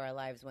come into our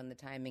lives when the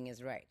timing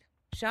is right.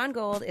 Sean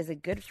Gold is a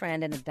good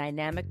friend and a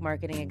dynamic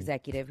marketing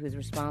executive who's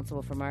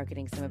responsible for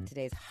marketing some of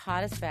today's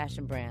hottest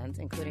fashion brands,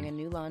 including a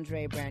new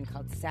lingerie brand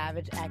called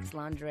Savage X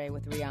Lingerie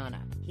with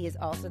Rihanna. He is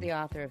also the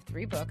author of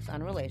 3 books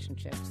on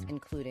relationships,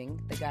 including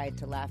The Guide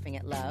to Laughing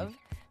at Love,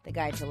 The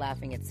Guide to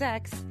Laughing at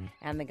Sex,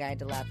 and The Guide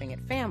to Laughing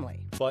at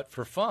Family. But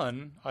for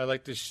fun, I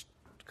like to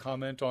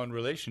comment on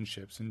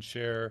relationships and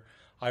share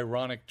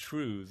ironic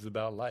truths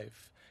about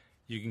life.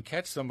 You can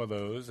catch some of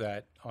those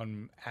at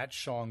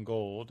Sean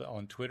Gold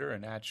on Twitter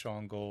and at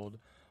Sean Gold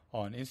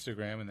on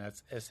Instagram, and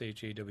that's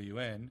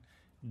ShawnGold.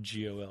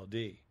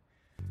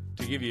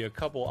 To give you a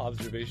couple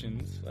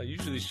observations, I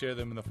usually share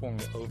them in the form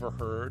of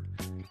overheard,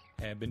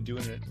 and I've been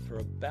doing it for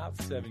about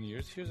 7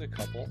 years. Here's a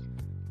couple.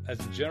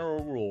 As a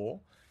general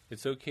rule,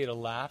 it's okay to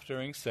laugh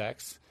during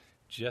sex,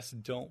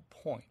 just don't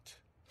point.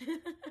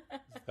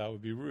 That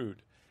would be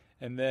rude.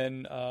 And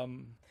then...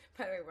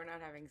 By the way, we're not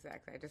having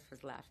sex. I just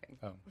was laughing.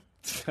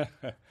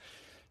 Oh.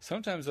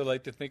 Sometimes I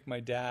like to think my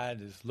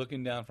dad is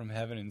looking down from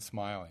heaven and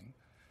smiling,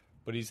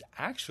 but he's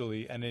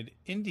actually at an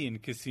Indian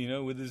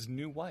casino with his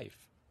new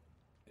wife.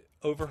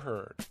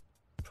 Overheard.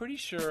 Pretty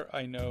sure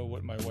I know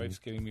what my wife's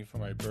getting me for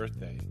my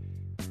birthday,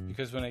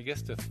 because when I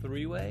guessed a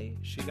 3-way,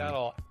 she got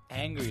all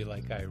angry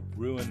like I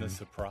ruined the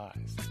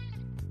surprise.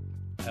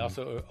 I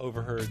also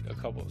overheard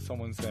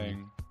someone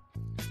saying,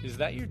 "Is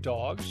that your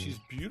dog? She's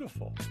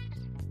beautiful."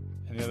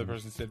 And the other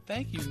person said,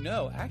 "Thank you.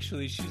 No,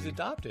 actually, she's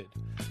adopted.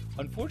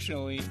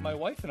 Unfortunately, my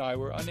wife and I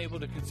were unable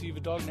to conceive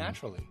a dog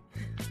naturally."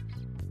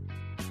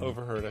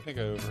 Overheard. I think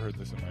I overheard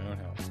this in my own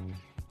house.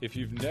 If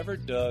you've never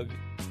dug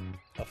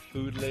a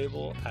food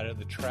label out of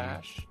the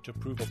trash to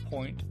prove a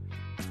point,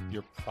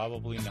 you're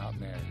probably not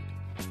married.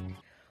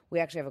 We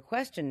actually have a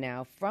question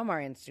now from our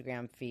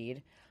Instagram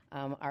feed.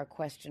 Our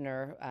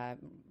questioner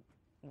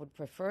would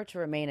prefer to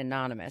remain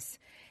anonymous,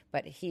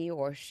 but he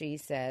or she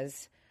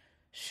says,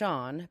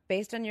 Sean,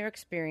 based on your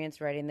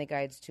experience writing the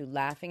guides to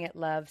Laughing at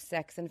Love,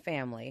 Sex, and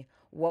Family,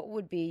 what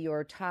would be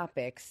your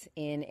topics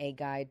in a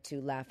guide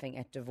to Laughing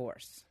at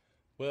Divorce?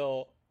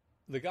 Well,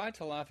 the Guide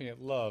to Laughing at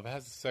Love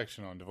has a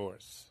section on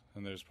divorce,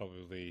 and there's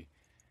probably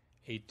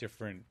 8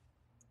 different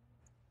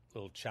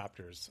little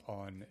chapters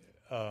on,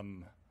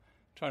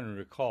 trying to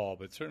recall,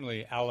 but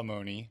certainly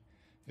alimony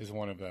is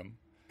one of them.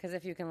 Because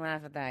if you can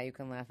laugh at that, you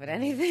can laugh at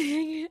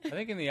anything. I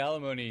think in the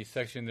alimony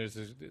section, there's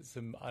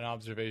an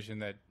observation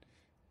that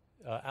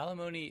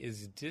alimony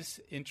is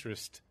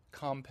disinterest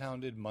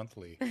compounded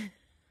monthly.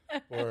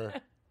 Or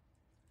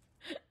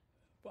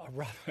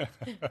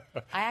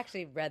I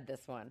actually read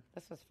this one.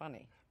 This was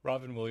funny.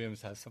 Robin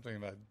Williams has something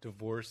about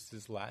divorce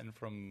is Latin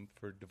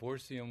for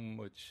divorcium,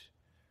 which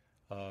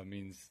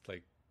means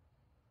like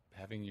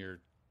having your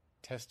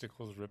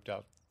testicles ripped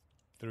out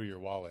through your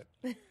wallet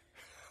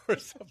or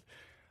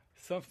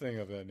something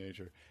of that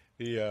nature.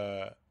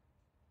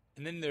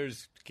 And then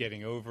there's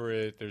getting over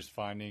it. There's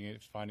finding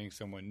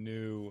someone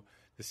new,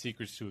 the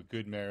secrets to a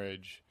good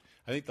marriage.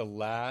 I think the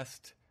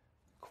last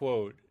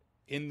quote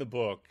in the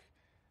book,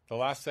 the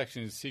last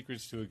section is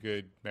secrets to a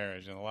good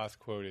marriage. And the last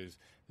quote is,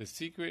 the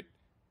secret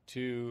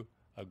to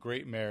a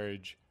great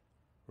marriage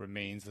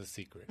remains a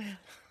secret.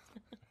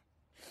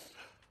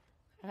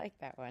 I like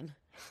that one.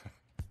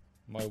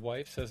 My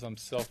wife says I'm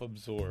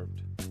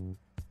self-absorbed.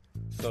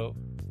 So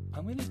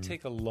I'm going to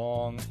take a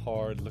long,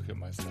 hard look at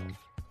myself.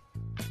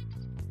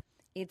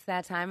 It's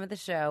that time of the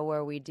show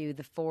where we do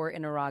the 4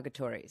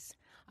 interrogatories.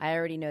 I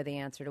already know the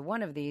answer to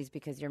one of these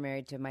because you're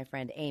married to my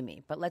friend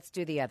Amy, but let's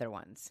do the other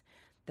ones.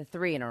 The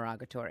 3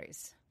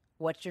 interrogatories.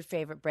 What's your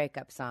favorite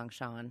breakup song,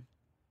 Sean?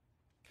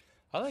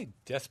 I like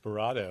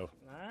Desperado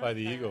by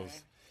the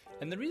Eagles.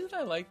 And the reason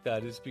I like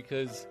that is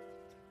because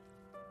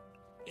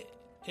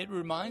it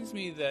reminds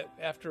me that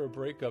after a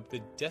breakup,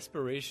 that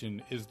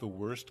desperation is the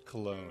worst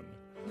cologne.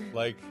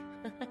 Like,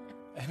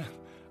 and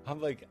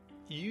I'm like,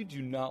 you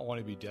do not want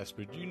to be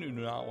desperate. You do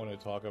not want to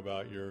talk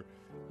about your,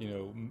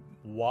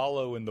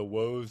 wallow in the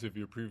woes of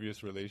your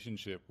previous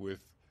relationship with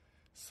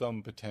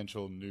some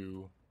potential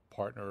new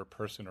partner or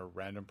person or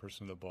random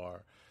person in the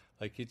bar.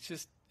 Like,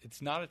 it's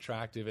not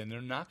attractive, and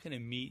they're not going to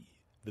meet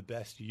the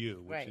best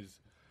you, which is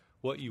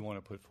what you want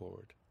to put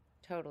forward.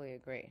 Totally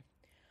agree.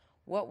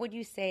 What would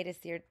you say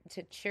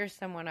to cheer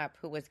someone up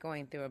who was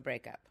going through a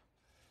breakup?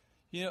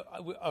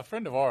 A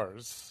friend of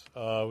ours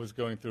was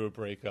going through a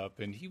breakup,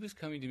 and he was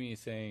coming to me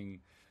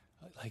saying,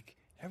 like,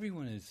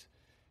 everyone is,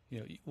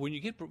 when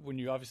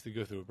you obviously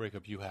go through a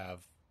breakup, you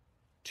have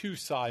 2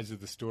 sides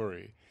of the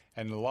story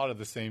and a lot of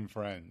the same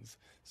friends.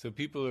 So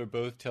people are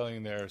both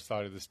telling their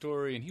side of the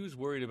story, and he was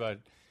worried about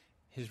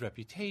his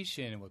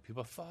reputation and what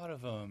people thought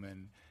of him.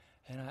 And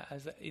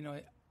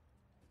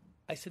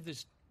I said,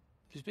 there's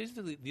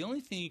basically the only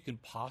thing you can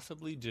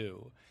possibly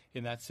do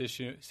in that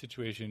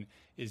situation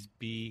is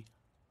be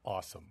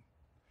awesome.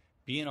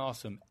 Be an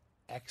awesome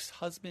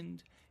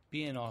ex-husband.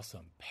 Be an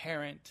awesome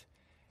parent.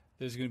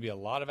 There's going to be a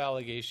lot of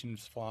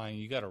allegations flying.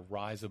 You got to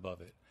rise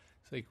above it.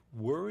 It's like,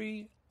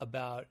 worry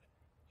about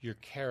your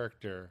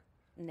character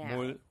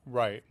now.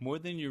 More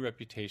than your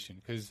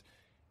reputation, because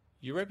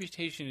your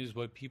reputation is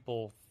what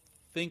people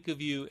think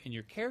of you, and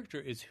your character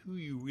is who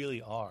you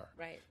really are.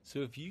 Right.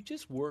 So if you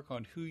just work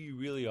on who you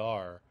really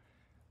are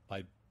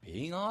by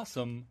being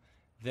awesome,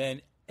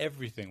 then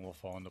everything will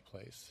fall into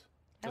place.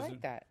 I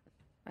like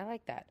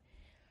that.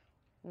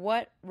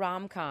 What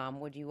rom-com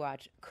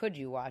could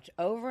you watch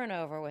over and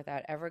over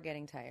without ever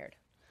getting tired?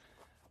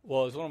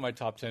 Well, it's one of my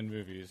top 10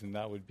 movies, and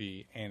that would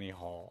be Annie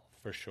Hall,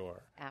 for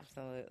sure.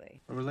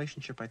 Absolutely. A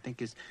relationship, I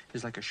think, is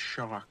like a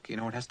shark. It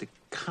has to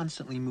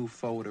constantly move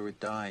forward or it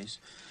dies.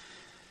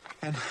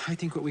 And I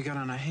think what we got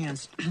on our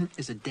hands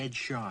is a dead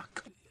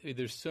shark.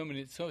 There's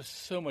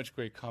so much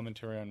great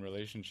commentary on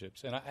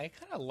relationships, and I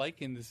kind of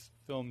liken this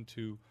film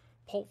to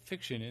Pulp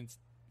Fiction. And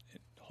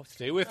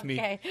stay with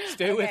me.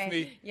 Stay with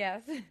me.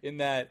 Yes. In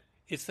that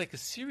it's like a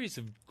series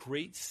of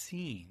great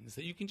scenes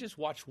that you can just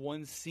watch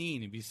one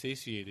scene and be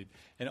satiated,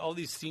 and all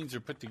these scenes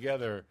are put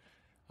together,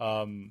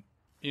 to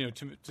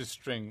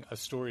string a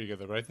story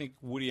together. But I think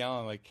Woody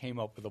Allen came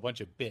up with a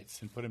bunch of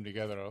bits and put them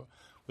together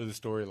with a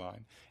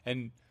storyline.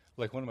 And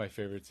like one of my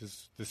favorites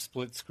is the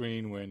split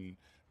screen when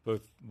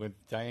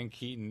Diane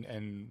Keaton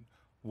and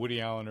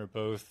Woody Allen are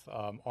both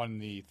on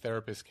the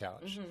therapist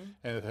couch,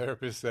 and the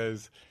therapist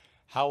says,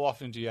 "How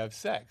often do you have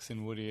sex?"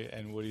 And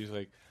Woody's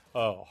like,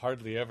 "Oh,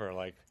 hardly ever,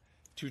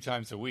 2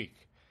 times a week."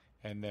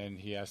 And then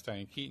he asked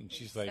Diane Keaton,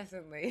 she's like,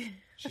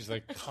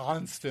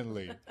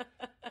 "Constantly,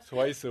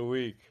 twice a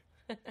week."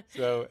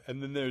 So,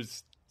 and then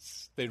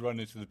they run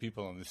into the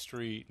people on the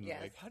street and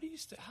like,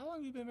 how long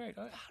have you been married?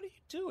 How do you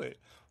do it?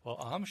 Well,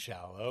 I'm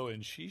shallow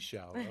and she's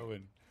shallow.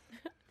 And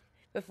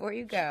before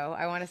you go,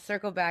 I want to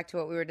circle back to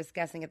what we were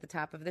discussing at the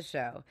top of the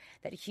show,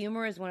 that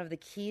humor is one of the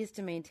keys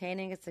to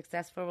maintaining a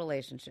successful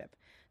relationship.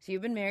 So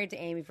you've been married to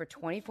Amy for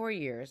 24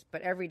 years,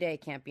 but every day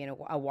can't be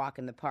a walk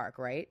in the park,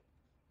 right?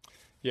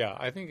 Yeah,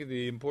 I think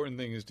the important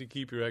thing is to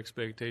keep your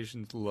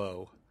expectations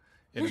low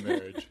in a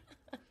marriage.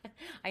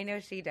 I know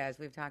she does.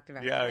 We've talked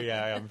about that.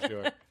 Yeah, I'm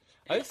sure.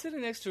 I was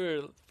sitting next to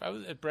her. I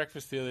was at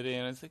breakfast the other day,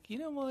 and I was like, you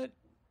know what?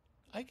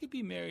 I could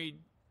be married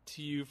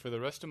to you for the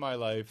rest of my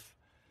life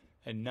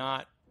and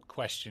not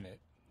question it.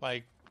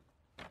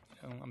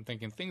 I'm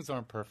thinking things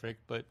aren't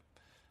perfect, but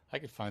I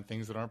could find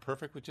things that aren't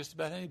perfect with just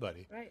about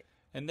anybody. Right.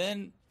 And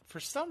then, for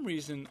some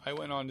reason, I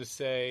went on to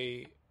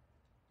say,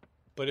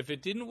 but if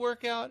it didn't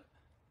work out,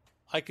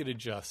 I could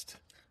adjust.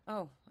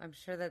 Oh, I'm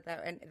sure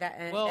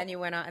and you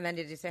went on, and then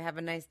did you say, "Have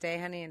a nice day,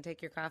 honey," and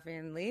take your coffee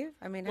and leave?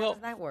 I mean, how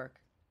does that work?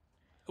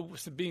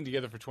 Being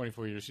together for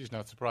 24 years, she's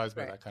not surprised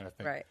by that kind of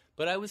thing. Right.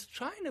 But I was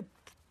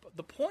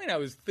the point I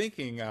was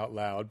thinking out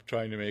loud,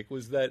 trying to make,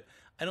 was that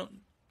I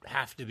don't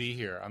have to be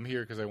here. I'm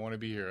here because I want to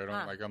be here.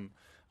 I don't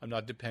I'm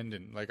not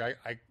dependent.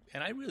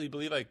 And I really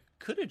believe I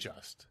could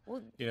adjust.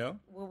 Well,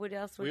 what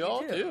else would you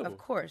all do? do. Of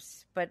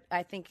course. But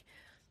I think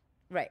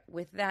Right.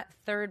 With that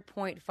third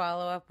point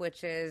follow-up,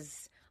 which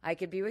is I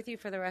could be with you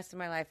for the rest of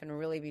my life and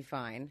really be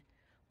fine,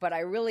 but I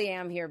really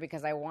am here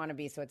because I want to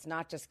be, so it's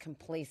not just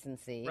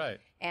complacency. Right.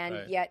 And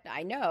right. yet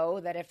I know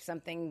that if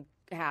something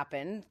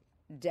happened,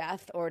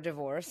 death or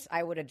divorce,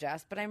 I would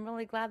adjust, but I'm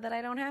really glad that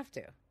I don't have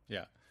to.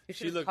 Yeah. You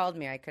should have called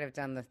me. I could have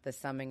done the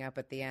summing up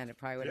at the end. It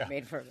probably would have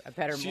made for a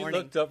better She morning.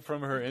 looked up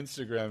from her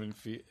Instagram and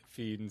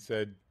feed and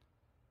said,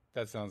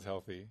 "That sounds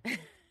healthy,"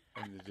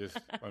 and it just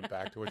went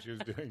back to what she was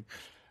doing.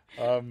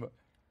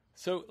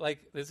 So, like,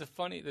 there's a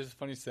funny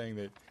saying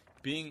that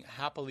being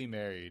happily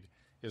married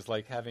is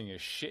like having a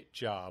shit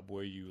job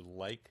where you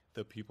like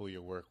the people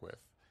you work with.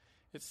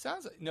 It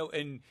sounds like, no,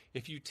 and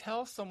if you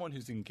tell someone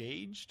who's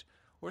engaged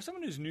or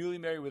someone who's newly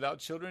married without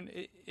children,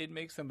 it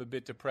makes them a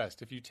bit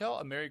depressed. If you tell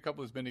a married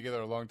couple who's been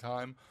together a long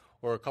time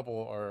or a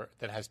couple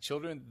that has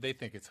children, they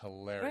think it's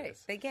hilarious. Right.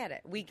 They get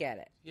it. We get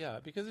it. Yeah,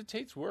 because it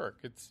takes work.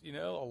 It's,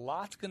 a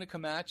lot's going to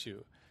come at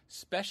you,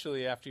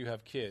 especially after you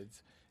have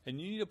kids. And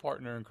you need a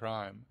partner in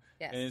crime.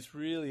 Yes. And it's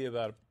really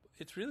about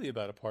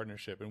a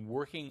partnership and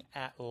working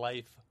at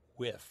life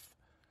with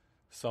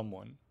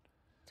someone.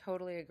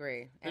 Totally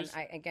agree.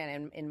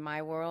 And in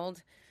my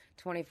world,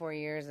 24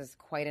 years is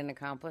quite an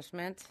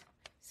accomplishment.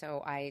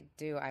 So I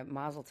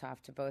mazel tov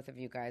to both of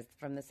you guys.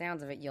 From the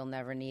sounds of it, you'll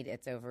never need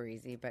It's Over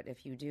Easy. But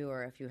if you do,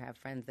 or if you have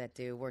friends that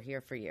do, we're here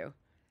for you.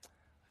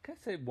 Can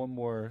I say one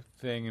more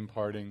thing in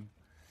parting?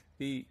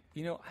 I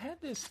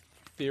had this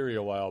theory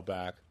a while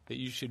back that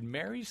you should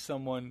marry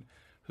someone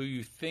who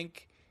you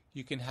think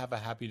you can have a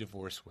happy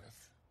divorce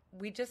with.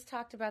 We just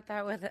talked about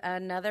that with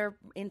another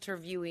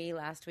interviewee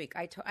last week.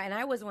 And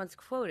I was once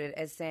quoted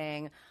as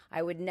saying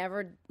I would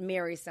never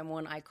marry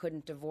someone I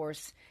couldn't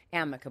divorce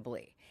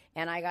amicably.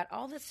 And I got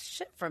all this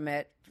shit from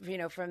it,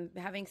 from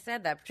having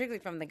said that, particularly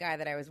from the guy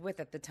that I was with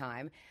at the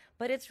time.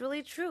 But it's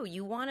really true.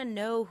 You want to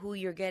know who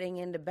you're getting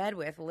into bed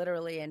with,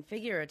 literally and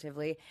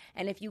figuratively.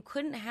 And if you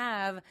couldn't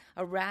have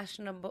a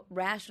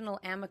rational,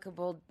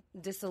 amicable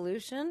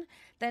dissolution,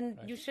 then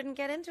you shouldn't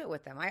get into it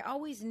with them. I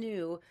always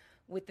knew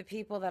with the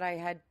people that I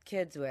had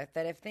kids with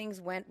that if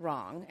things went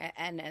wrong,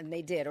 and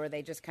they did, or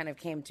they just kind of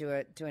came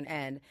to an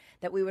end,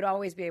 that we would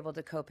always be able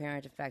to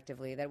co-parent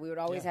effectively, that we would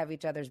always have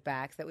each other's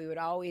backs, that we would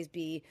always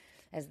be,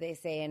 as they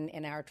say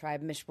in our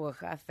tribe,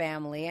 mishpuch, a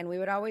family, and we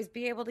would always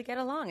be able to get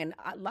along. And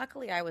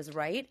luckily I was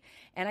right,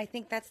 and I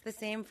think that's the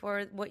same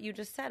for what you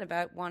just said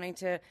about wanting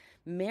to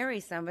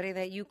marry somebody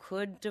that you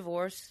could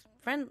divorce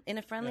in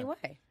a friendly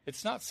way.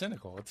 It's not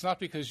cynical. It's not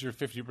because you're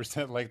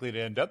 50% likely to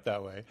end up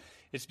that way.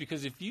 It's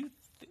because if you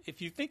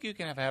think you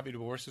can have a happy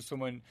divorce with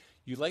someone,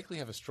 you likely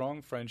have a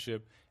strong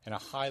friendship and a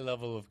high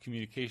level of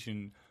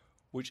communication,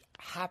 which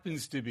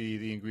happens to be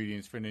the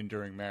ingredients for an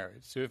enduring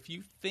marriage. So if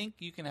you think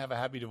you can have a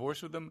happy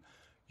divorce with them,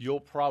 you'll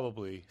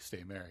probably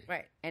stay married.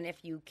 Right. And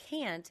if you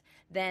can't,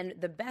 then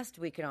the best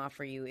we can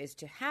offer you is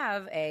to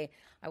have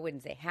I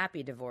wouldn't say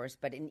happy divorce,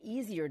 but an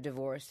easier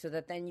divorce so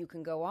that then you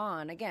can go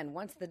on. Again,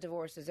 once the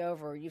divorce is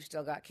over, you've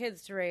still got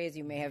kids to raise,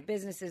 you may have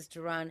businesses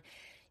to run.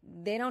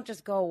 They don't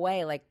just go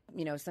away like,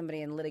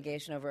 somebody in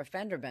litigation over a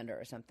fender bender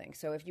or something.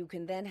 So if you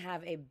can then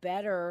have a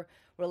better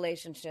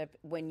relationship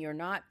when you're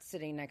not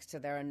sitting next to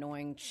their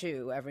annoying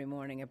chew every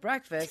morning at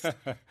breakfast,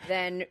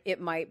 then you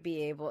might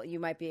be able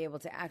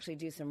to actually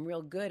do some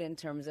real good in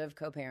terms of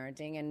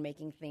co-parenting and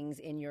making things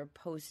in your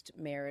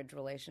post-marriage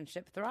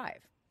relationship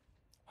thrive.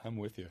 I'm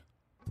with you.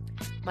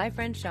 My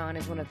friend Sean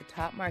is one of the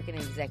top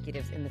marketing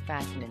executives in the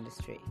fashion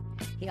industry.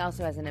 He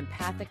also has an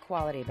empathic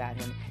quality about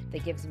him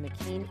that gives him a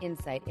keen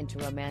insight into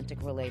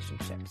romantic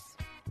relationships.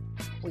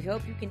 We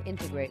hope you can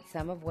integrate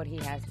some of what he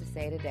has to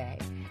say today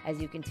as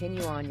you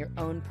continue on your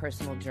own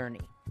personal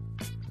journey.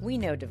 We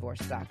know divorce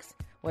sucks,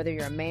 whether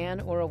you're a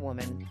man or a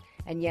woman,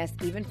 and yes,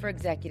 even for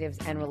executives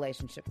and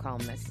relationship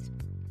columnists.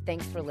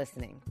 Thanks for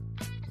listening.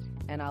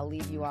 And I'll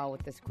leave you all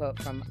with this quote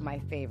from my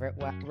favorite,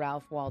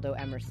 Ralph Waldo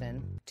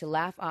Emerson. To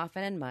laugh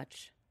often and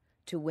much,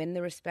 to win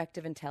the respect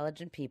of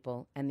intelligent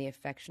people and the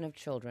affection of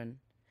children,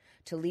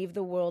 to leave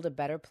the world a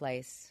better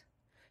place,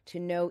 to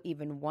know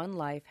even one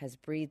life has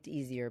breathed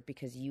easier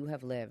because you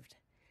have lived.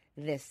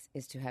 This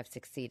is to have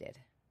succeeded.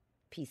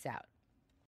 Peace out.